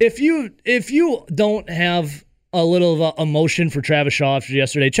 If you don't have a little of emotion for Travis Shaw after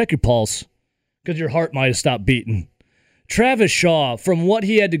yesterday, check your pulse, because your heart might have stopped beating. Travis Shaw, from what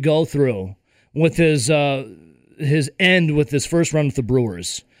he had to go through with his end with his first run with the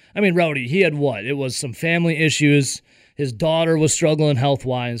Brewers. I mean, Rowdy, he had what? It was some family issues. His daughter was struggling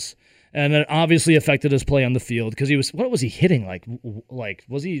health-wise, and it obviously affected his play on the field because what was he hitting? Like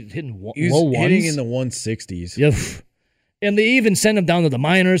was he hitting low ones? He was hitting in the 160s. Yeah. And they even sent him down to the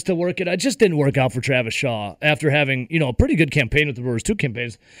minors to work it. It just didn't work out for Travis Shaw after having, a pretty good campaign with the Brewers, 2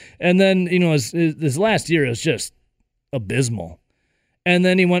 campaigns. And then, his last year is just abysmal. And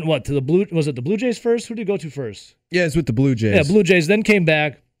then he went, to the was it the Blue Jays first? Who did he go to first? Yeah, it's with the Blue Jays. Yeah, Blue Jays, then came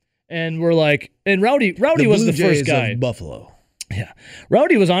back, and we're like, and Rowdy was the first guy. Of Buffalo. Yeah.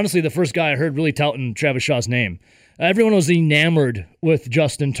 Rowdy was honestly the first guy I heard really touting Travis Shaw's name. Everyone was enamored with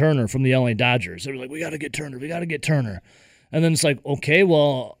Justin Turner from the LA Dodgers. They were like, we got to get Turner. And then it's like, okay,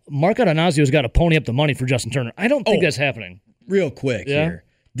 well, Mark Atanazio's got to pony up the money for Justin Turner. I don't think that's happening. Real quick here.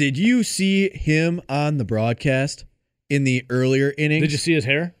 Did you see him on the broadcast in the earlier innings? Did you see his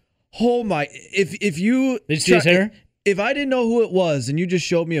hair? Oh, my. Did you see his hair? If I didn't know who it was and you just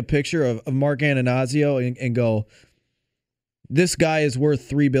showed me a picture of Mark Atanasio and go, this guy is worth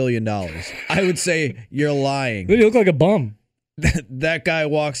 $3 billion, I would say you're lying. You look like a bum. That guy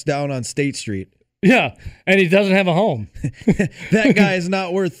walks down on State Street. Yeah, and he doesn't have a home. That guy is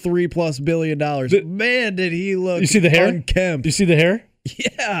not worth $3+ billion. Man, did he look You see the hair? unkempt. You see the hair?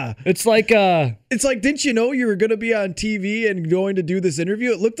 Yeah. It's like didn't you know you were going to be on TV and going to do this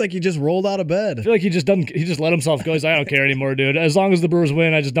interview? It looked like he just rolled out of bed. I feel like he just let himself go. He's like, I don't care anymore, dude. As long as the Brewers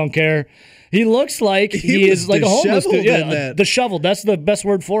win, I just don't care. He looks like he is like a homeless dude. Yeah, disheveled. That's the best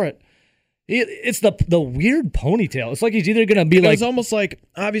word for it. It's the weird ponytail. It's like he's either going to be It was almost like,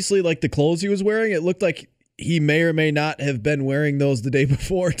 obviously, like the clothes he was wearing, it looked like he may or may not have been wearing those the day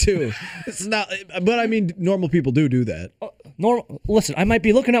before, too. It's not, but I mean, normal people do that. Listen, I might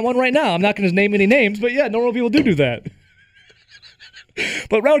be looking at one right now. I'm not going to name any names, but yeah, normal people do that.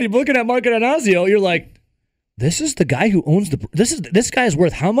 But Rowdy, looking at Mark Atanasio, you're like, this is the guy who owns this guy is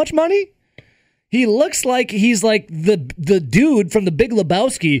worth how much money? He looks like he's like the dude from the Big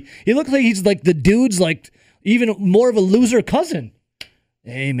Lebowski. He looks like he's like the dude's like even more of a loser cousin.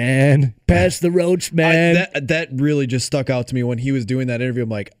 Hey, man, pass the roach, man. That really just stuck out to me when he was doing that interview. I'm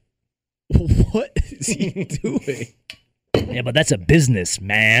like, what is he doing? Yeah, but that's a business,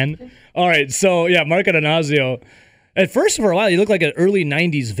 man. All right, so, yeah, Mark Atanasio. At first, for a while, he looked like an early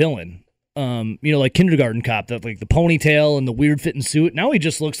 90s villain. Like Kindergarten Cop, that like the ponytail and the weird fitting suit. Now he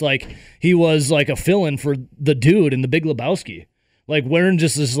just looks like he was like a fill-in for the dude in the Big Lebowski. Like wearing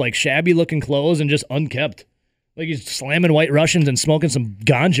just this like shabby looking clothes and just unkept. Like he's slamming White Russians and smoking some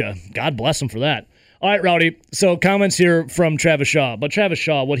ganja. God bless him for that. All right, Rowdy. So comments here from Travis Shaw. But Travis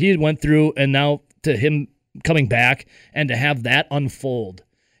Shaw, what he went through and now to him coming back and to have that unfold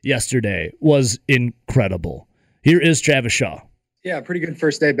yesterday was incredible. Here is Travis Shaw. Yeah, pretty good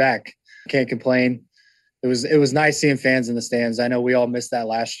first day back. Can't complain. It was nice seeing fans in the stands. I know we all missed that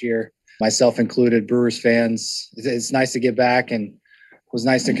last year, myself included, Brewers fans. It's nice to get back, and it was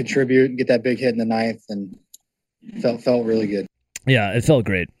nice to contribute and get that big hit in the ninth, and felt really good. Yeah, it felt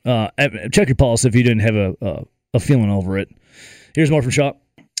great. Check your pulse if you didn't have a feeling over it. Here's more from Shaw.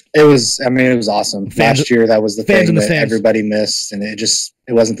 It was awesome. Last year, that was the thing that everybody missed, and it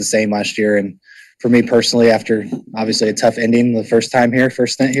wasn't the same last year. And for me personally, after obviously a tough ending the first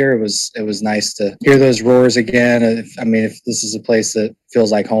stint here, it was nice to hear those roars again. If this is a place that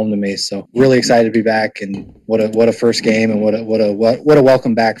feels like home to me, so really excited to be back, and what a first game, and what a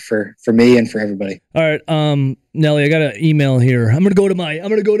welcome back for me and for everybody. All right, Nelly, I got an email here. I'm gonna go to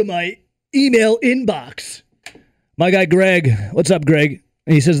my email inbox. My guy Greg, what's up, Greg?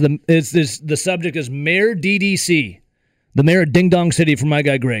 And he says the subject is Mayor DDC, the mayor of Ding Dong City, from my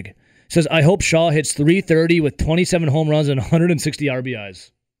guy Greg. Says, I hope Shaw hits 330 with 27 home runs and 160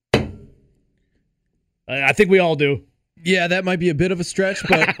 RBIs. I think we all do. Yeah, that might be a bit of a stretch,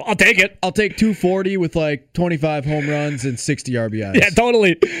 but I'll take it. I'll take 240 with like 25 home runs and 60 RBIs. Yeah,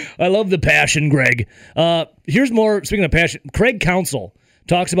 totally. I love the passion, Greg. Here's more, speaking of passion, Craig Counsell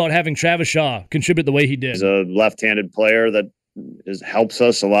talks about having Travis Shaw contribute the way he did. He's a left-handed player that helps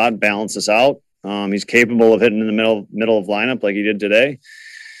us a lot, balance us out. He's capable of hitting in the middle of lineup like he did today.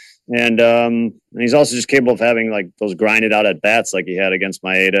 And he's also just capable of having like those grinded out at bats like he had against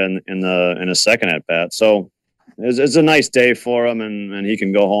Maeda in a second at bat. So it's a nice day for him, and he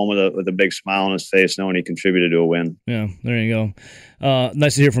can go home with a big smile on his face knowing he contributed to a win. Yeah, there you go.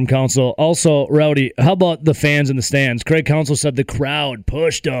 Nice to hear from Counsell. Also, Rowdy, how about the fans in the stands? Craig Counsell said the crowd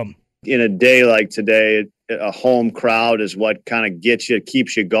pushed him. In a day like today, a home crowd is what kind of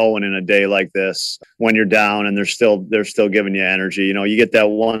keeps you going in a day like this when you're down and they're still giving you energy. You know, you get that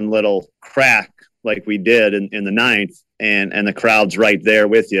one little crack like we did in the ninth, and the crowd's right there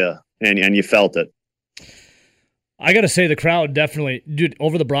with you, and you felt it. I got to say, the crowd definitely, dude,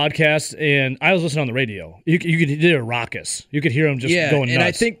 over the broadcast, and I was listening on the radio. You could hear a raucous. You could hear them just going nuts. And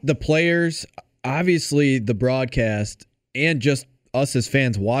I think the players, obviously the broadcast, and just us as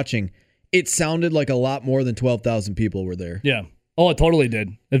fans watching, it sounded like a lot more than 12,000 people were there. Yeah. Oh, it totally did.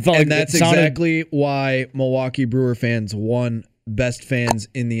 It felt and that's exactly why Milwaukee Brewer fans won Best Fans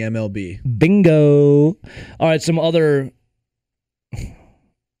in the MLB. Bingo. All right, some other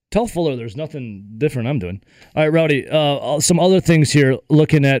Tell Fuller there's nothing different I'm doing. All right, Rowdy, some other things here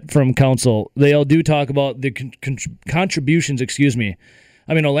looking at from council. They all do talk about the contributions,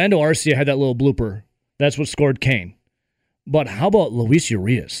 I mean, Orlando Arcia had that little blooper. That's what scored Kane. But how about Luis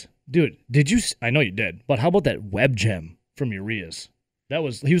Urias? Dude, I know you did, but how about that web gem from Urias?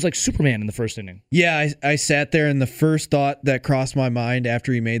 He was like Superman in the first inning. Yeah, I sat there, and the first thought that crossed my mind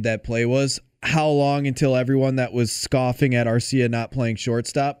after he made that play was, how long until everyone that was scoffing at Arcia not playing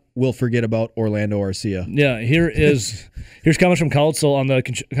shortstop will forget about Orlando Arcia? Yeah, here's comments from council on the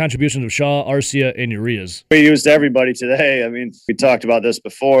contributions of Shaw, Arcia, and Urias. We used everybody today. I mean, we talked about this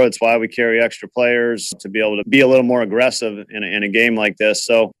before. It's why we carry extra players to be able to be a little more aggressive in a game like this.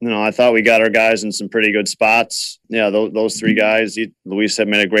 So, I thought we got our guys in some pretty good spots. Yeah, those three guys. Luis had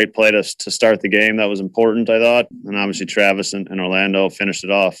made a great play to start the game. That was important, I thought. And obviously Travis and Orlando finished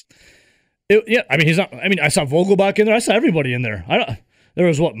it off. I saw Vogelbach in there. I saw everybody in there. There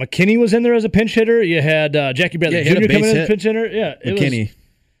was McKinney was in there as a pinch hitter. You had Jackie Bradley Jr. coming in as a pinch hitter. Yeah, McKinney.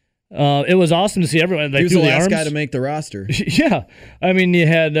 It was awesome to see everyone. He was the last guy to make the roster. Yeah, I mean, you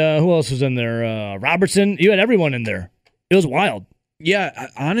had who else was in there? Robertson. You had everyone in there. It was wild. Yeah,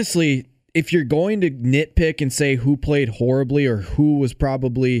 honestly, if you're going to nitpick and say who played horribly or who was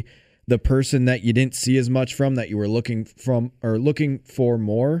probably the person that you didn't see as much from that you were looking for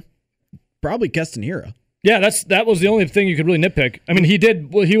more. Probably Keston Hiura. Yeah, that was the only thing you could really nitpick. I mean,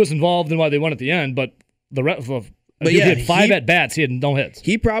 he was involved in why they won at the end, but the rest of he had 5 at-bats. He had no hits.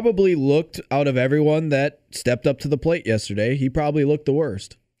 He probably looked, out of everyone that stepped up to the plate yesterday, he probably looked the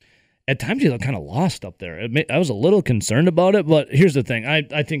worst. At times, he looked kind of lost up there. I was a little concerned about it, but here's the thing.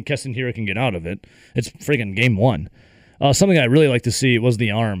 I think Keston Hiura can get out of it. It's friggin' game 1. Something I really like to see was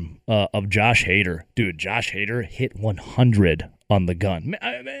the arm of Josh Hader. Dude, Josh Hader hit 100 on the gun.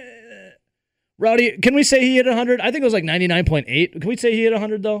 Rowdy, can we say he hit 100? I think it was like 99.8. Can we say he hit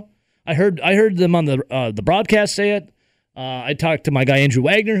 100 though? I heard them on the broadcast say it. I talked to my guy Andrew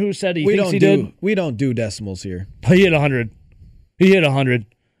Wagner who said he thinks he did. We don't do decimals here. He hit 100. He hit 100.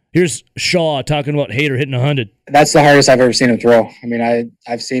 Here's Shaw talking about Hader hitting 100. That's the hardest I've ever seen him throw. I mean,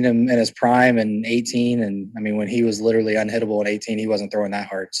 I've seen him in his prime in 18, and I mean when he was literally unhittable in 18, he wasn't throwing that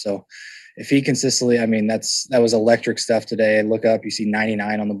hard. So if he consistently, I mean, that was electric stuff today. Look up, you see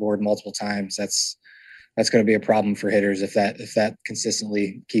 99 on the board multiple times. That's going to be a problem for hitters if that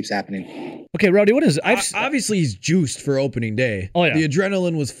consistently keeps happening. Okay, Rowdy, what is it? Obviously, he's juiced for opening day. Oh yeah, the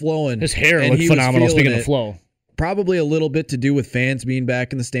adrenaline was flowing. His hair looked phenomenal. Speaking of flow, probably a little bit to do with fans being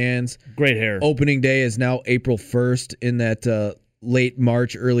back in the stands. Great hair. Opening day is now April 1st in that late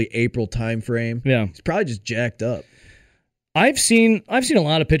March, early April time frame. Yeah, he's probably just jacked up. I've seen a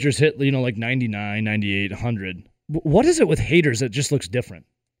lot of pitchers hit, like 99, 98, 100. What is it with Haders that just looks different?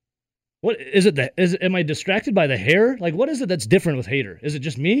 What is it am I distracted by the hair? Like, what is it that's different with Hader? Is it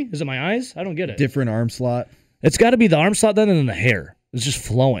just me? Is it my eyes? I don't get it. Different arm slot. It's got to be the arm slot then and then the hair. It's just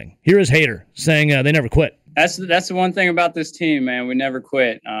flowing. Here is Hader saying they never quit. That's the one thing about this team, man. We never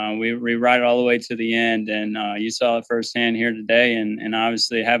quit. We ride it all the way to the end, and you saw it firsthand here today. And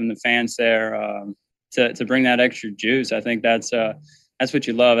obviously having the fans there to bring that extra juice, I think that's what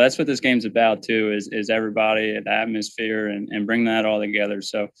you love. That's what this game's about too. Is everybody, the atmosphere, and bring that all together.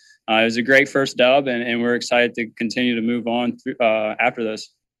 So it was a great first dub, and we're excited to continue to move on through, after this.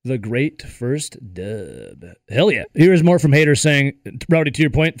 The great first dub. Hell yeah. Here's more from Hader saying, Rowdy, to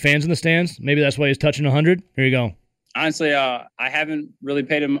your point, fans in the stands. Maybe that's why he's touching 100. Here you go. Honestly, I haven't really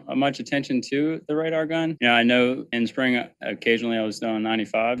paid much attention to the radar gun. I know in spring, occasionally I was throwing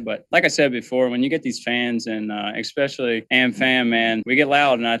 95. But like I said before, when you get these fans, and especially AmFam, man, we get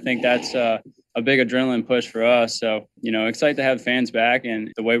loud. And I think that's a big adrenaline push for us. So, excited to have fans back.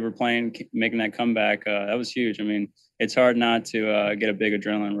 And the way we're playing, making that comeback, that was huge. I mean, it's hard not to get a big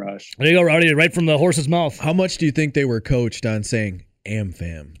adrenaline rush. There you go, Rowdy, right from the horse's mouth. How much do you think they were coached on saying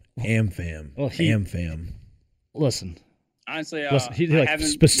AmFam, AmFam, AmFam? Listen. Honestly, he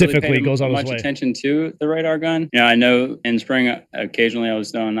specifically really goes on his way. Much attention to the radar gun. I know in spring, occasionally I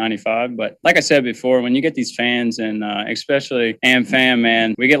was throwing 95. But like I said before, when you get these fans, and especially AmFam,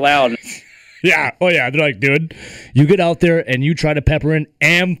 man, we get loud. Yeah. Oh, yeah. They're like, dude, you get out there and you try to pepper in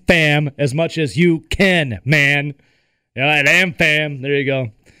AmFam as much as you can, man. Yeah, AmFam. There you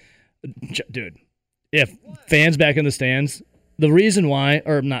go. Dude, if fans back in the stands, the reason why,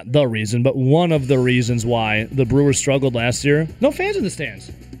 or not the reason, but one of the reasons why the Brewers struggled last year, no fans in the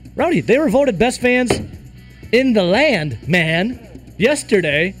stands. Rowdy, they were voted best fans in the land, man,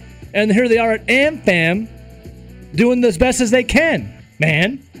 yesterday. And here they are at AmFam doing as best as they can,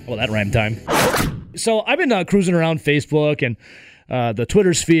 man. Well, that rhyme time. So I've been cruising around Facebook and the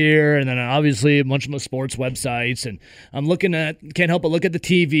Twitter sphere, and then obviously a bunch of sports websites. And I'm can't help but look at the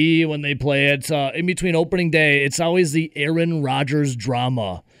TV when they play it. In between opening day, it's always the Aaron Rodgers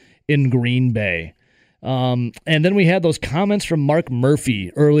drama in Green Bay. And then we had those comments from Mark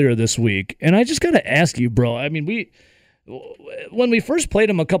Murphy earlier this week. And I just got to ask you, bro, I mean, when we first played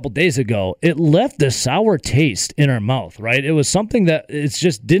him a couple days ago, it left a sour taste in our mouth, right? It was something that it's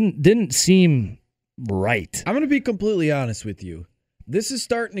just didn't seem right. I'm going to be completely honest with you. This is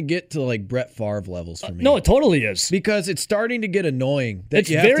starting to get to like Brett Favre levels for me. No, it totally is. Because it's starting to get annoying that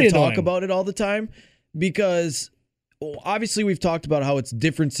you have to talk about it all the time. Because obviously we've talked about how it's a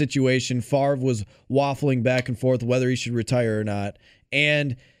different situation. Favre was waffling back and forth whether he should retire or not.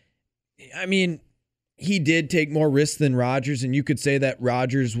 And, I mean, he did take more risks than Rodgers, and you could say that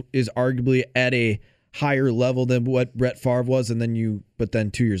Rodgers is arguably at a higher level than what Brett Favre was, but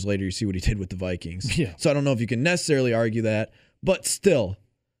then 2 years later you see what he did with the Vikings. Yeah. So I don't know if you can necessarily argue that, but still,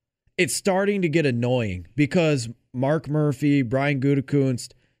 it's starting to get annoying because Mark Murphy, Brian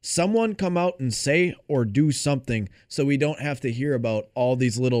Gutekunst, someone come out and say or do something so we don't have to hear about all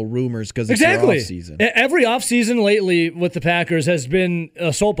these little rumors because it's exactly. off season. Every offseason lately with the Packers has been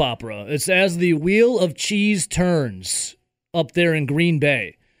a soap opera. It's as the wheel of cheese turns up there in Green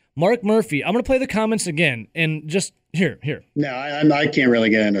Bay. Mark Murphy, I'm going to play the comments again, and just here. No, I can't really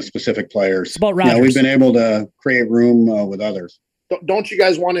get into specific players. It's about Rodgers. We've been able to create room with others. Don't you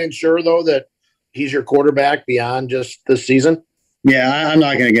guys want to ensure, though, that he's your quarterback beyond just this season? Yeah, I'm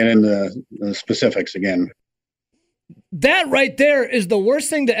not going to get into the specifics again. That right there is the worst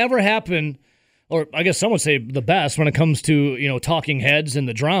thing to ever happen, or I guess some would say the best when it comes to, talking heads and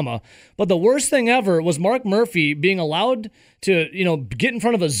the drama. But the worst thing ever was Mark Murphy being allowed to, get in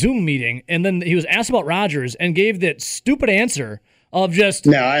front of a Zoom meeting, and then he was asked about Rodgers and gave that stupid answer of just...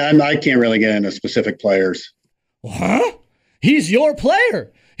 No, I can't really get into specific players. Huh? He's your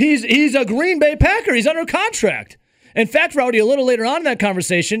player. He's a Green Bay Packer. He's under contract. In fact, Rowdy, a little later on in that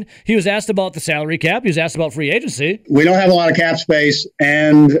conversation, he was asked about the salary cap. He was asked about free agency. We don't have a lot of cap space,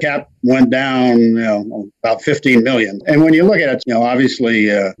 and cap went down, about $15 million. And when you look at it, obviously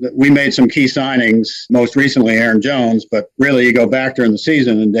we made some key signings, most recently Aaron Jones, but really you go back during the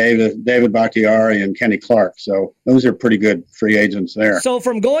season and David Bakhtiari and Kenny Clark. So those are pretty good free agents there. So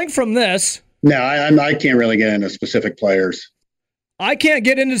from going from this... No, I can't really get into specific players. I can't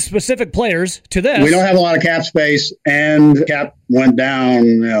get into specific players to this. We don't have a lot of cap space, and cap went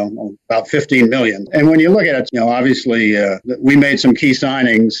down, about $15 million. And when you look at it, obviously we made some key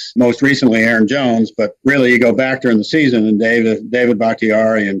signings, most recently Aaron Jones, but really you go back during the season and David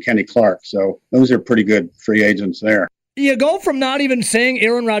Bakhtiari and Kenny Clark. So those are pretty good free agents there. You go from not even saying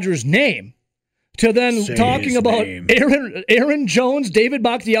Aaron Rodgers' name to then talking about Aaron Jones, David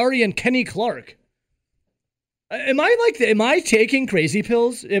Bakhtiari, and Kenny Clark. Am I taking crazy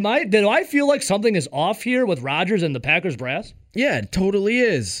pills? Do I feel like something is off here with Rodgers and the Packers brass? Yeah, it totally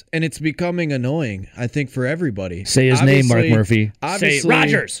is. And it's becoming annoying, I think, for everybody. Say his name, Mark Murphy. Say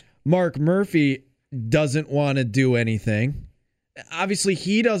Rodgers. Mark Murphy doesn't want to do anything. Obviously,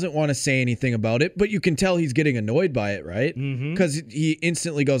 he doesn't want to say anything about it, but you can tell he's getting annoyed by it, right? Because he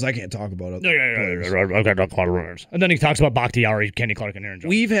instantly goes, I can't talk about it. I can't talk about Rodgers. And then he talks about Bakhtiari, Kenny Clark, and Aaron Jones.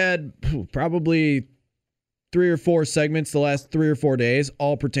 We've had probably 3 or 4 segments the last 3 or 4 days,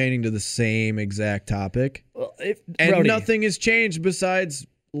 all pertaining to the same exact topic. And nothing has changed besides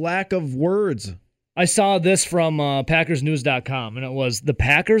lack of words. I saw this from PackersNews.com, and it was, the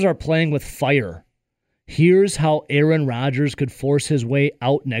Packers are playing with fire. Here's how Aaron Rodgers could force his way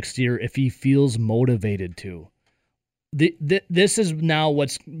out next year if he feels motivated to. This is now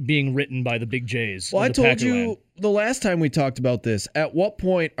what's being written by the Big J's. Well, I told you the last time we talked about this. At what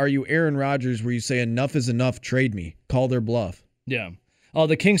point are you Aaron Rodgers where you say enough is enough, trade me, call their bluff? Yeah. Oh,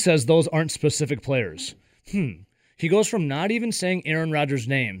 the King says those aren't specific players. He goes from not even saying Aaron Rodgers'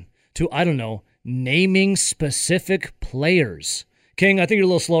 name to, I don't know, naming specific players. King, I think you're a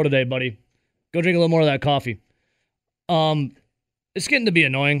little slow today, buddy. Go drink a little more of that coffee. It's getting to be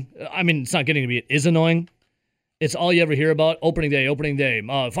annoying. I mean, it's not getting to be. It is annoying. It's all you ever hear about. Opening day.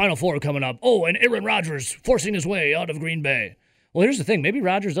 Final Four coming up. Oh, and Aaron Rodgers forcing his way out of Green Bay. Well, here's the thing. Maybe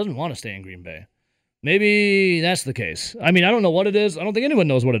Rodgers doesn't want to stay in Green Bay. Maybe that's the case. I mean, I don't know what it is. I don't think anyone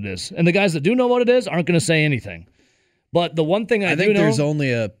knows what it is. And the guys that do know what it is aren't going to say anything. But the one thing I do think know... there's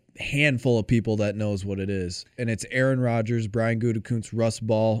only a handful of people that knows what it is. And it's Aaron Rodgers, Brian Gutekunst, Russ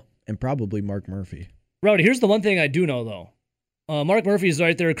Ball, and probably Mark Murphy. Rowdy, here's the one thing I do know, though. Mark Murphy is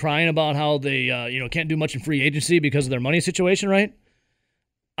right there crying about how they can't do much in free agency because of their money situation, right?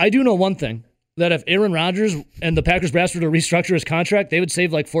 I do know one thing. that if Aaron Rodgers and the Packers brass were to restructure his contract, they would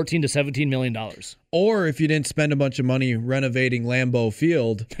save like $14 to $17 million. Or if you didn't spend a bunch of money renovating Lambeau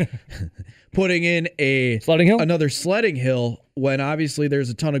Field, putting in another sledding hill when obviously there's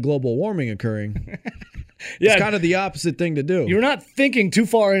a ton of global warming occurring. It's kind of the opposite thing to do. You're not thinking too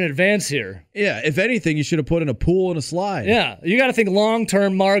far in advance here. Yeah, if anything, you should have put in a pool and a slide. Yeah, you got to think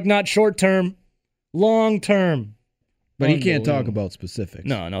long-term, Mark, not short-term. Long-term. But he can't talk about specifics.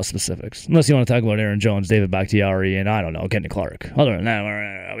 No specifics. Unless you want to talk about Aaron Jones, David Bakhtiari, and I don't know, Kenny Clark. Other than that,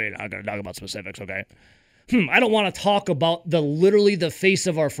 I'm not going to talk about specifics, okay? I don't want to talk about literally the face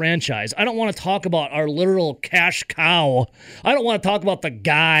of our franchise. I don't want to talk about our literal cash cow. I don't want to talk about the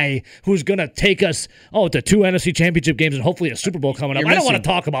guy who's going to take us to 2 NFC championship games and hopefully a Super Bowl coming up. I don't want to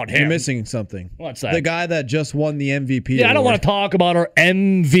talk about him. You're missing something. What's that? The guy that just won the MVP Yeah, I don't want to talk about our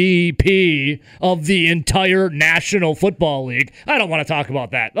MVP of the entire National Football League. I don't want to talk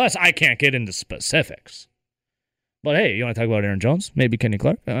about that. Thus, I can't get into specifics. But hey, you want to talk about Aaron Jones? Maybe Kenny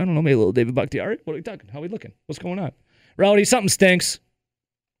Clark? I don't know. Maybe a little David Bakhtiari? What are we talking? How are we looking? What's going on? Rowdy, something stinks.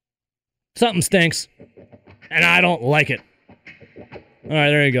 Something stinks. And I don't like it. All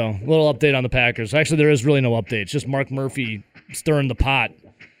right, there you go. A little update on the Packers. Actually, there is really no update. It's just Mark Murphy stirring the pot.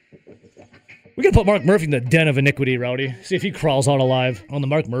 We got to put Mark Murphy in the den of iniquity, Rowdy. See if he crawls out alive on the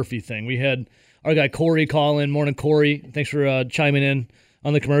Mark Murphy thing. We had our guy Corey call in. Morning, Corey. Thanks for chiming in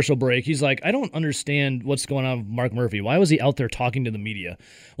on the commercial break. He's like, I don't understand what's going on with Mark Murphy. Why was he out there talking to the media?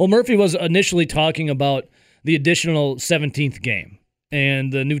 Well, Murphy was initially talking about the additional 17th game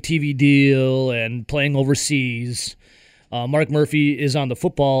and the new TV deal and playing overseas. Mark Murphy is on the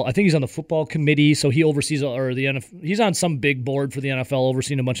football. I think he's on the football committee, so he oversees he's on some big board for the NFL,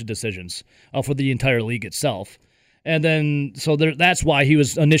 overseeing a bunch of decisions for the entire league itself. And then, that's why he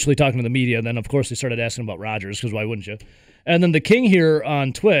was initially talking to the media. And then, of course, they started asking about Rodgers, because why wouldn't you? And then the King here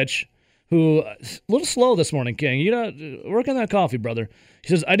on Twitch, who a little slow this morning, King. You know, work on that coffee, brother. He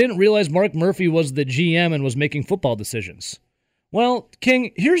says, I didn't realize Mark Murphy was the GM and was making football decisions. Well,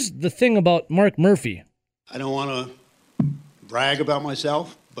 King, here's the thing about Mark Murphy. I don't want to brag about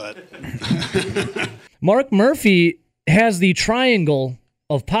myself, but Mark Murphy has the triangle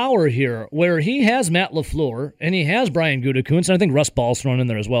of power here, where he has Matt LaFleur and he has Brian Gutekunst, and I think Russ Ball's thrown in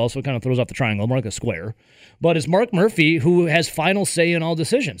there as well, so it kind of throws off the triangle, more like a square. But it's Mark Murphy who has final say in all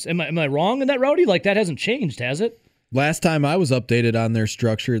decisions. Am I wrong in that, Rowdy? Like, that hasn't changed, has it? Last time I was updated on their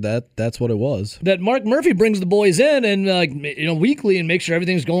structure, that's what it was. That Mark Murphy brings the boys in and weekly and makes sure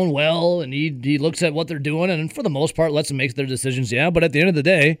everything's going well, and he looks at what they're doing and for the most part lets them make their decisions. Yeah, but at the end of the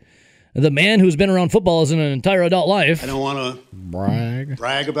day, the man who's been around football his entire adult life. I don't want to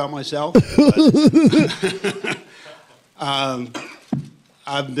brag about myself. But,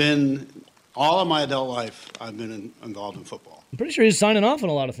 I've been all of my adult life. I've been involved in football. I'm pretty sure he's signing off on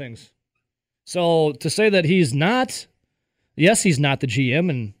a lot of things. So to say that he's not, yes, he's not the GM,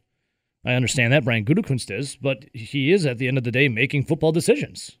 and I understand that Brian Gutekunst is, but he is at the end of the day making football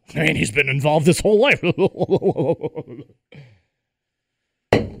decisions. I mean, he's been involved his whole life.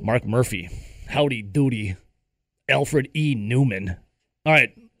 Mark Murphy, howdy doody, Alfred E. Newman. All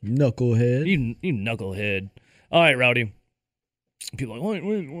right, knucklehead. You knucklehead. All right, Rowdy. People are like, why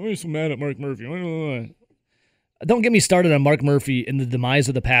are you so mad at Mark Murphy? Don't get me started on Mark Murphy and the demise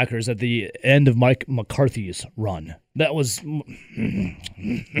of the Packers at the end of Mike McCarthy's run. That was...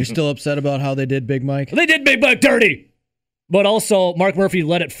 You're still upset about how they did Big Mike? They did Big Mike dirty! But also, Mark Murphy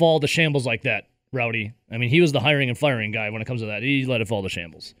let it fall to shambles like that, Rowdy. I mean, he was the hiring and firing guy when it comes to that. He let it fall to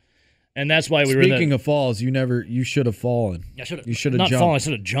shambles. And that's why we were... Speaking of falls, you should have fallen. You should have jumped. Not fallen, I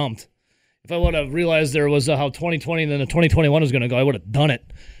should have jumped. If I would have realized there was how 2020 and then the 2021 was going to go, I would have done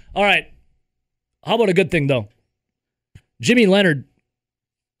it. All right. How about a good thing, though? Jimmy Leonhard,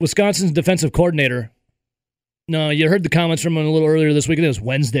 Wisconsin's defensive coordinator. No, you heard the comments from him a little earlier this week. I think it was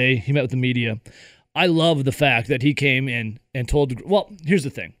Wednesday. He met with the media. I love the fact that he came in and told... Well, here's the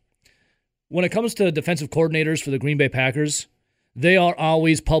thing. When it comes to defensive coordinators for the Green Bay Packers, they are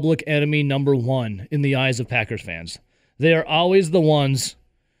always public enemy number one in the eyes of Packers fans. They are always the ones...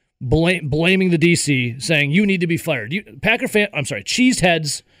 blaming the DC, saying you need to be fired.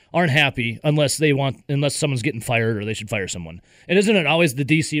 Cheeseheads aren't happy unless someone's getting fired or they should fire someone. And isn't it always the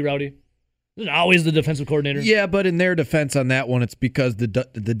DC, Rowdy? Isn't it always the defensive coordinator? Yeah, but in their defense on that one, it's because the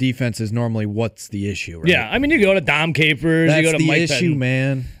defense is normally what's the issue, right? Yeah, I mean, you go to Dom Capers, that's you go to Mike issue, Pettin.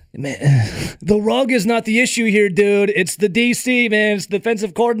 man. The rug is not the issue here, dude. It's the DC, man. It's the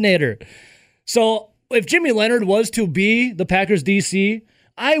defensive coordinator. So if Jimmy Leonhard was to be the Packers DC,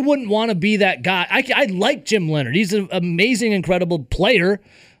 I wouldn't want to be that guy. I like Jim Leonhard. He's an amazing, incredible player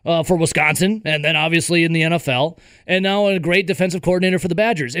for Wisconsin, and then obviously in the NFL, and now a great defensive coordinator for the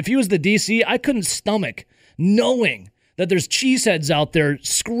Badgers. If he was the DC, I couldn't stomach knowing that there's cheeseheads out there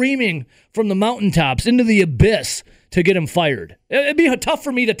screaming from the mountaintops into the abyss to get him fired. It'd be tough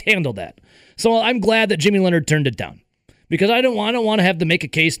for me to handle that. So I'm glad that Jimmy Leonhard turned it down, because I don't want to have to make a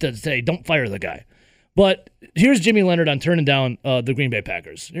case to say don't fire the guy. But here's Jimmy Leonhard on turning down the Green Bay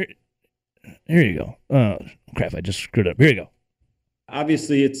Packers. Here you go. Crap, I just screwed up. Here you go.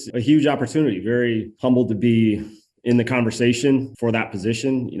 Obviously, it's a huge opportunity. Very humbled to be in the conversation for that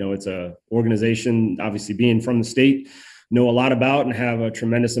position. You know, it's a organization, obviously being from the state, know a lot about and have a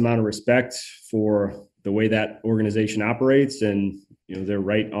tremendous amount of respect for the way that organization operates. And, you know, they're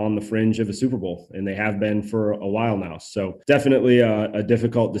right on the fringe of a Super Bowl, and they have been for a while now. So definitely a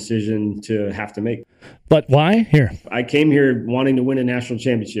difficult decision to have to make. But why? Here. I came here wanting to win a national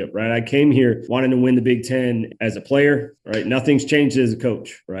championship, right? I came here wanting to win the Big Ten as a player, right? Nothing's changed as a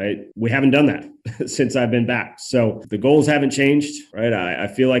coach, right? We haven't done that since I've been back. So the goals haven't changed, right? I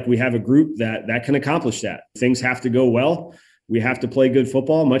feel like we have a group that can accomplish that. Things have to go well. We have to play good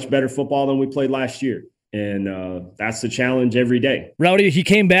football, much better football than we played last year. And that's the challenge every day. Rowdy, he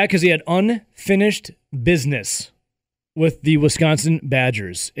came back because he had unfinished business with the Wisconsin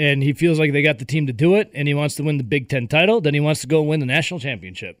Badgers. And he feels like they got the team to do it, and he wants to win the Big Ten title. Then he wants to go win the national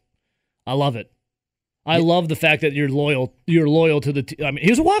championship. I love it. I love the fact that you're loyal. You're loyal to the team. I mean, he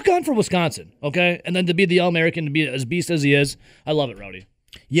was a walk-on for Wisconsin, okay? And then to be the All-American, to be as beast as he is, I love it, Rowdy.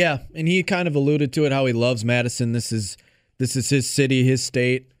 Yeah, and he kind of alluded to it, how he loves Madison. This is his city, his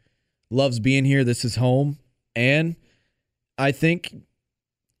state. Loves being here. This is home. And I think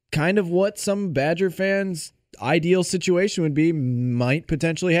kind of what some Badger fans' ideal situation would be might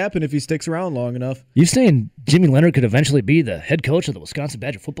potentially happen if he sticks around long enough. You saying Jimmy Leonhard could eventually be the head coach of the Wisconsin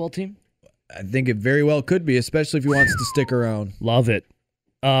Badger football team? I think it very well could be, especially if he wants to stick around. Love it.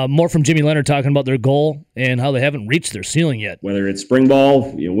 More from Jimmy Leonhard talking about their goal and how they haven't reached their ceiling yet. Whether it's spring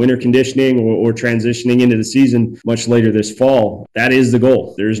ball, winter conditioning, or transitioning into the season much later this fall, that is the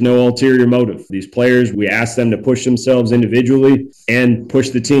goal. There's no ulterior motive. These players, we ask them to push themselves individually and push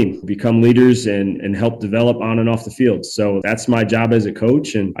the team, become leaders, and help develop on and off the field. So that's my job as a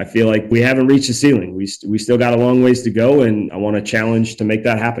coach, and I feel like we haven't reached the ceiling. We still got a long ways to go, and I want to challenge to make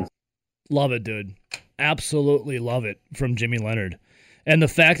that happen. Love it, dude. Absolutely love it from Jimmy Leonhard. And the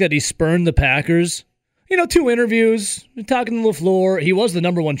fact that he spurned the Packers, 2 interviews, talking to LaFleur, he was the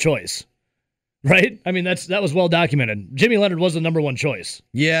number one choice, right? I mean, that was well documented. Jimmy Leonhard was the number one choice.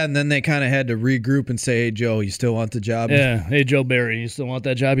 Yeah, and then they kind of had to regroup and say, hey, Joe, you still want the job? Yeah, hey, Joe Barry, you still want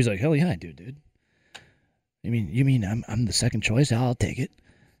that job? He's like, hell yeah, I do, dude. You mean I'm the second choice? I'll take it.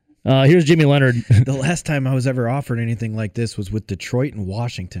 Here's Jimmy Leonhard. The last time I was ever offered anything like this was with Detroit and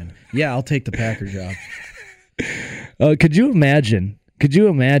Washington. Yeah, I'll take the Packer job. Could you imagine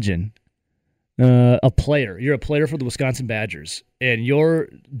a player? You're a player for the Wisconsin Badgers, and your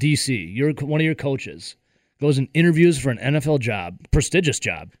DC, one of your coaches, goes and interviews for an NFL job, prestigious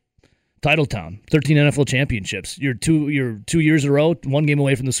job, Titletown, 13 NFL championships. You're 2 years in a row, 1 game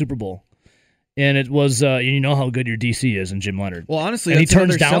away from the Super Bowl. And it was, you know how good your DC is in Jim Leonhard. Well, honestly, and that's he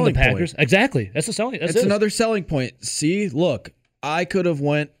turns down the Packers. Point. Exactly. That's the selling. That's another selling point. See, look, I could have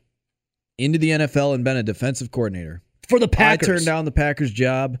went into the NFL and been a defensive coordinator. For the Packers. I turned down the Packers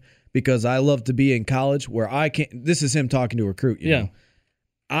job because I love to be in college where I can't. This is him talking to a recruit. You know?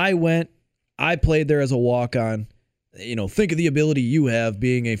 I played there as a walk-on. Think of the ability you have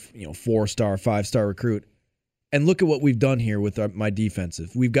being a 4-star, 5-star recruit. And look at what we've done here with my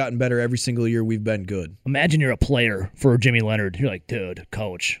defensive. We've gotten better every single year. We've been good. Imagine you're a player for Jimmy Leonhard. You're like, dude,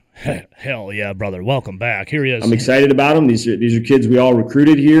 coach, hell yeah, brother, welcome back. Here he is. I'm excited about them. These are kids we all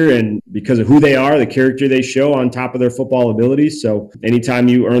recruited here, and because of who they are, the character they show on top of their football abilities. So anytime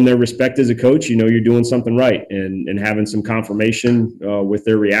you earn their respect as a coach, you're doing something right, and having some confirmation with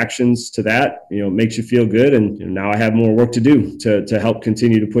their reactions to that, makes you feel good. And now I have more work to do to help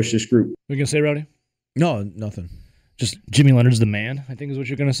continue to push this group. What are you gonna say, Rowdy? No, nothing. Just Jimmy Leonhard's the man, I think is what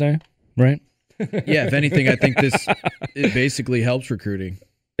you're going to say, right? Yeah, if anything, I think it basically helps recruiting.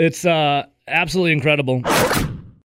 It's absolutely incredible.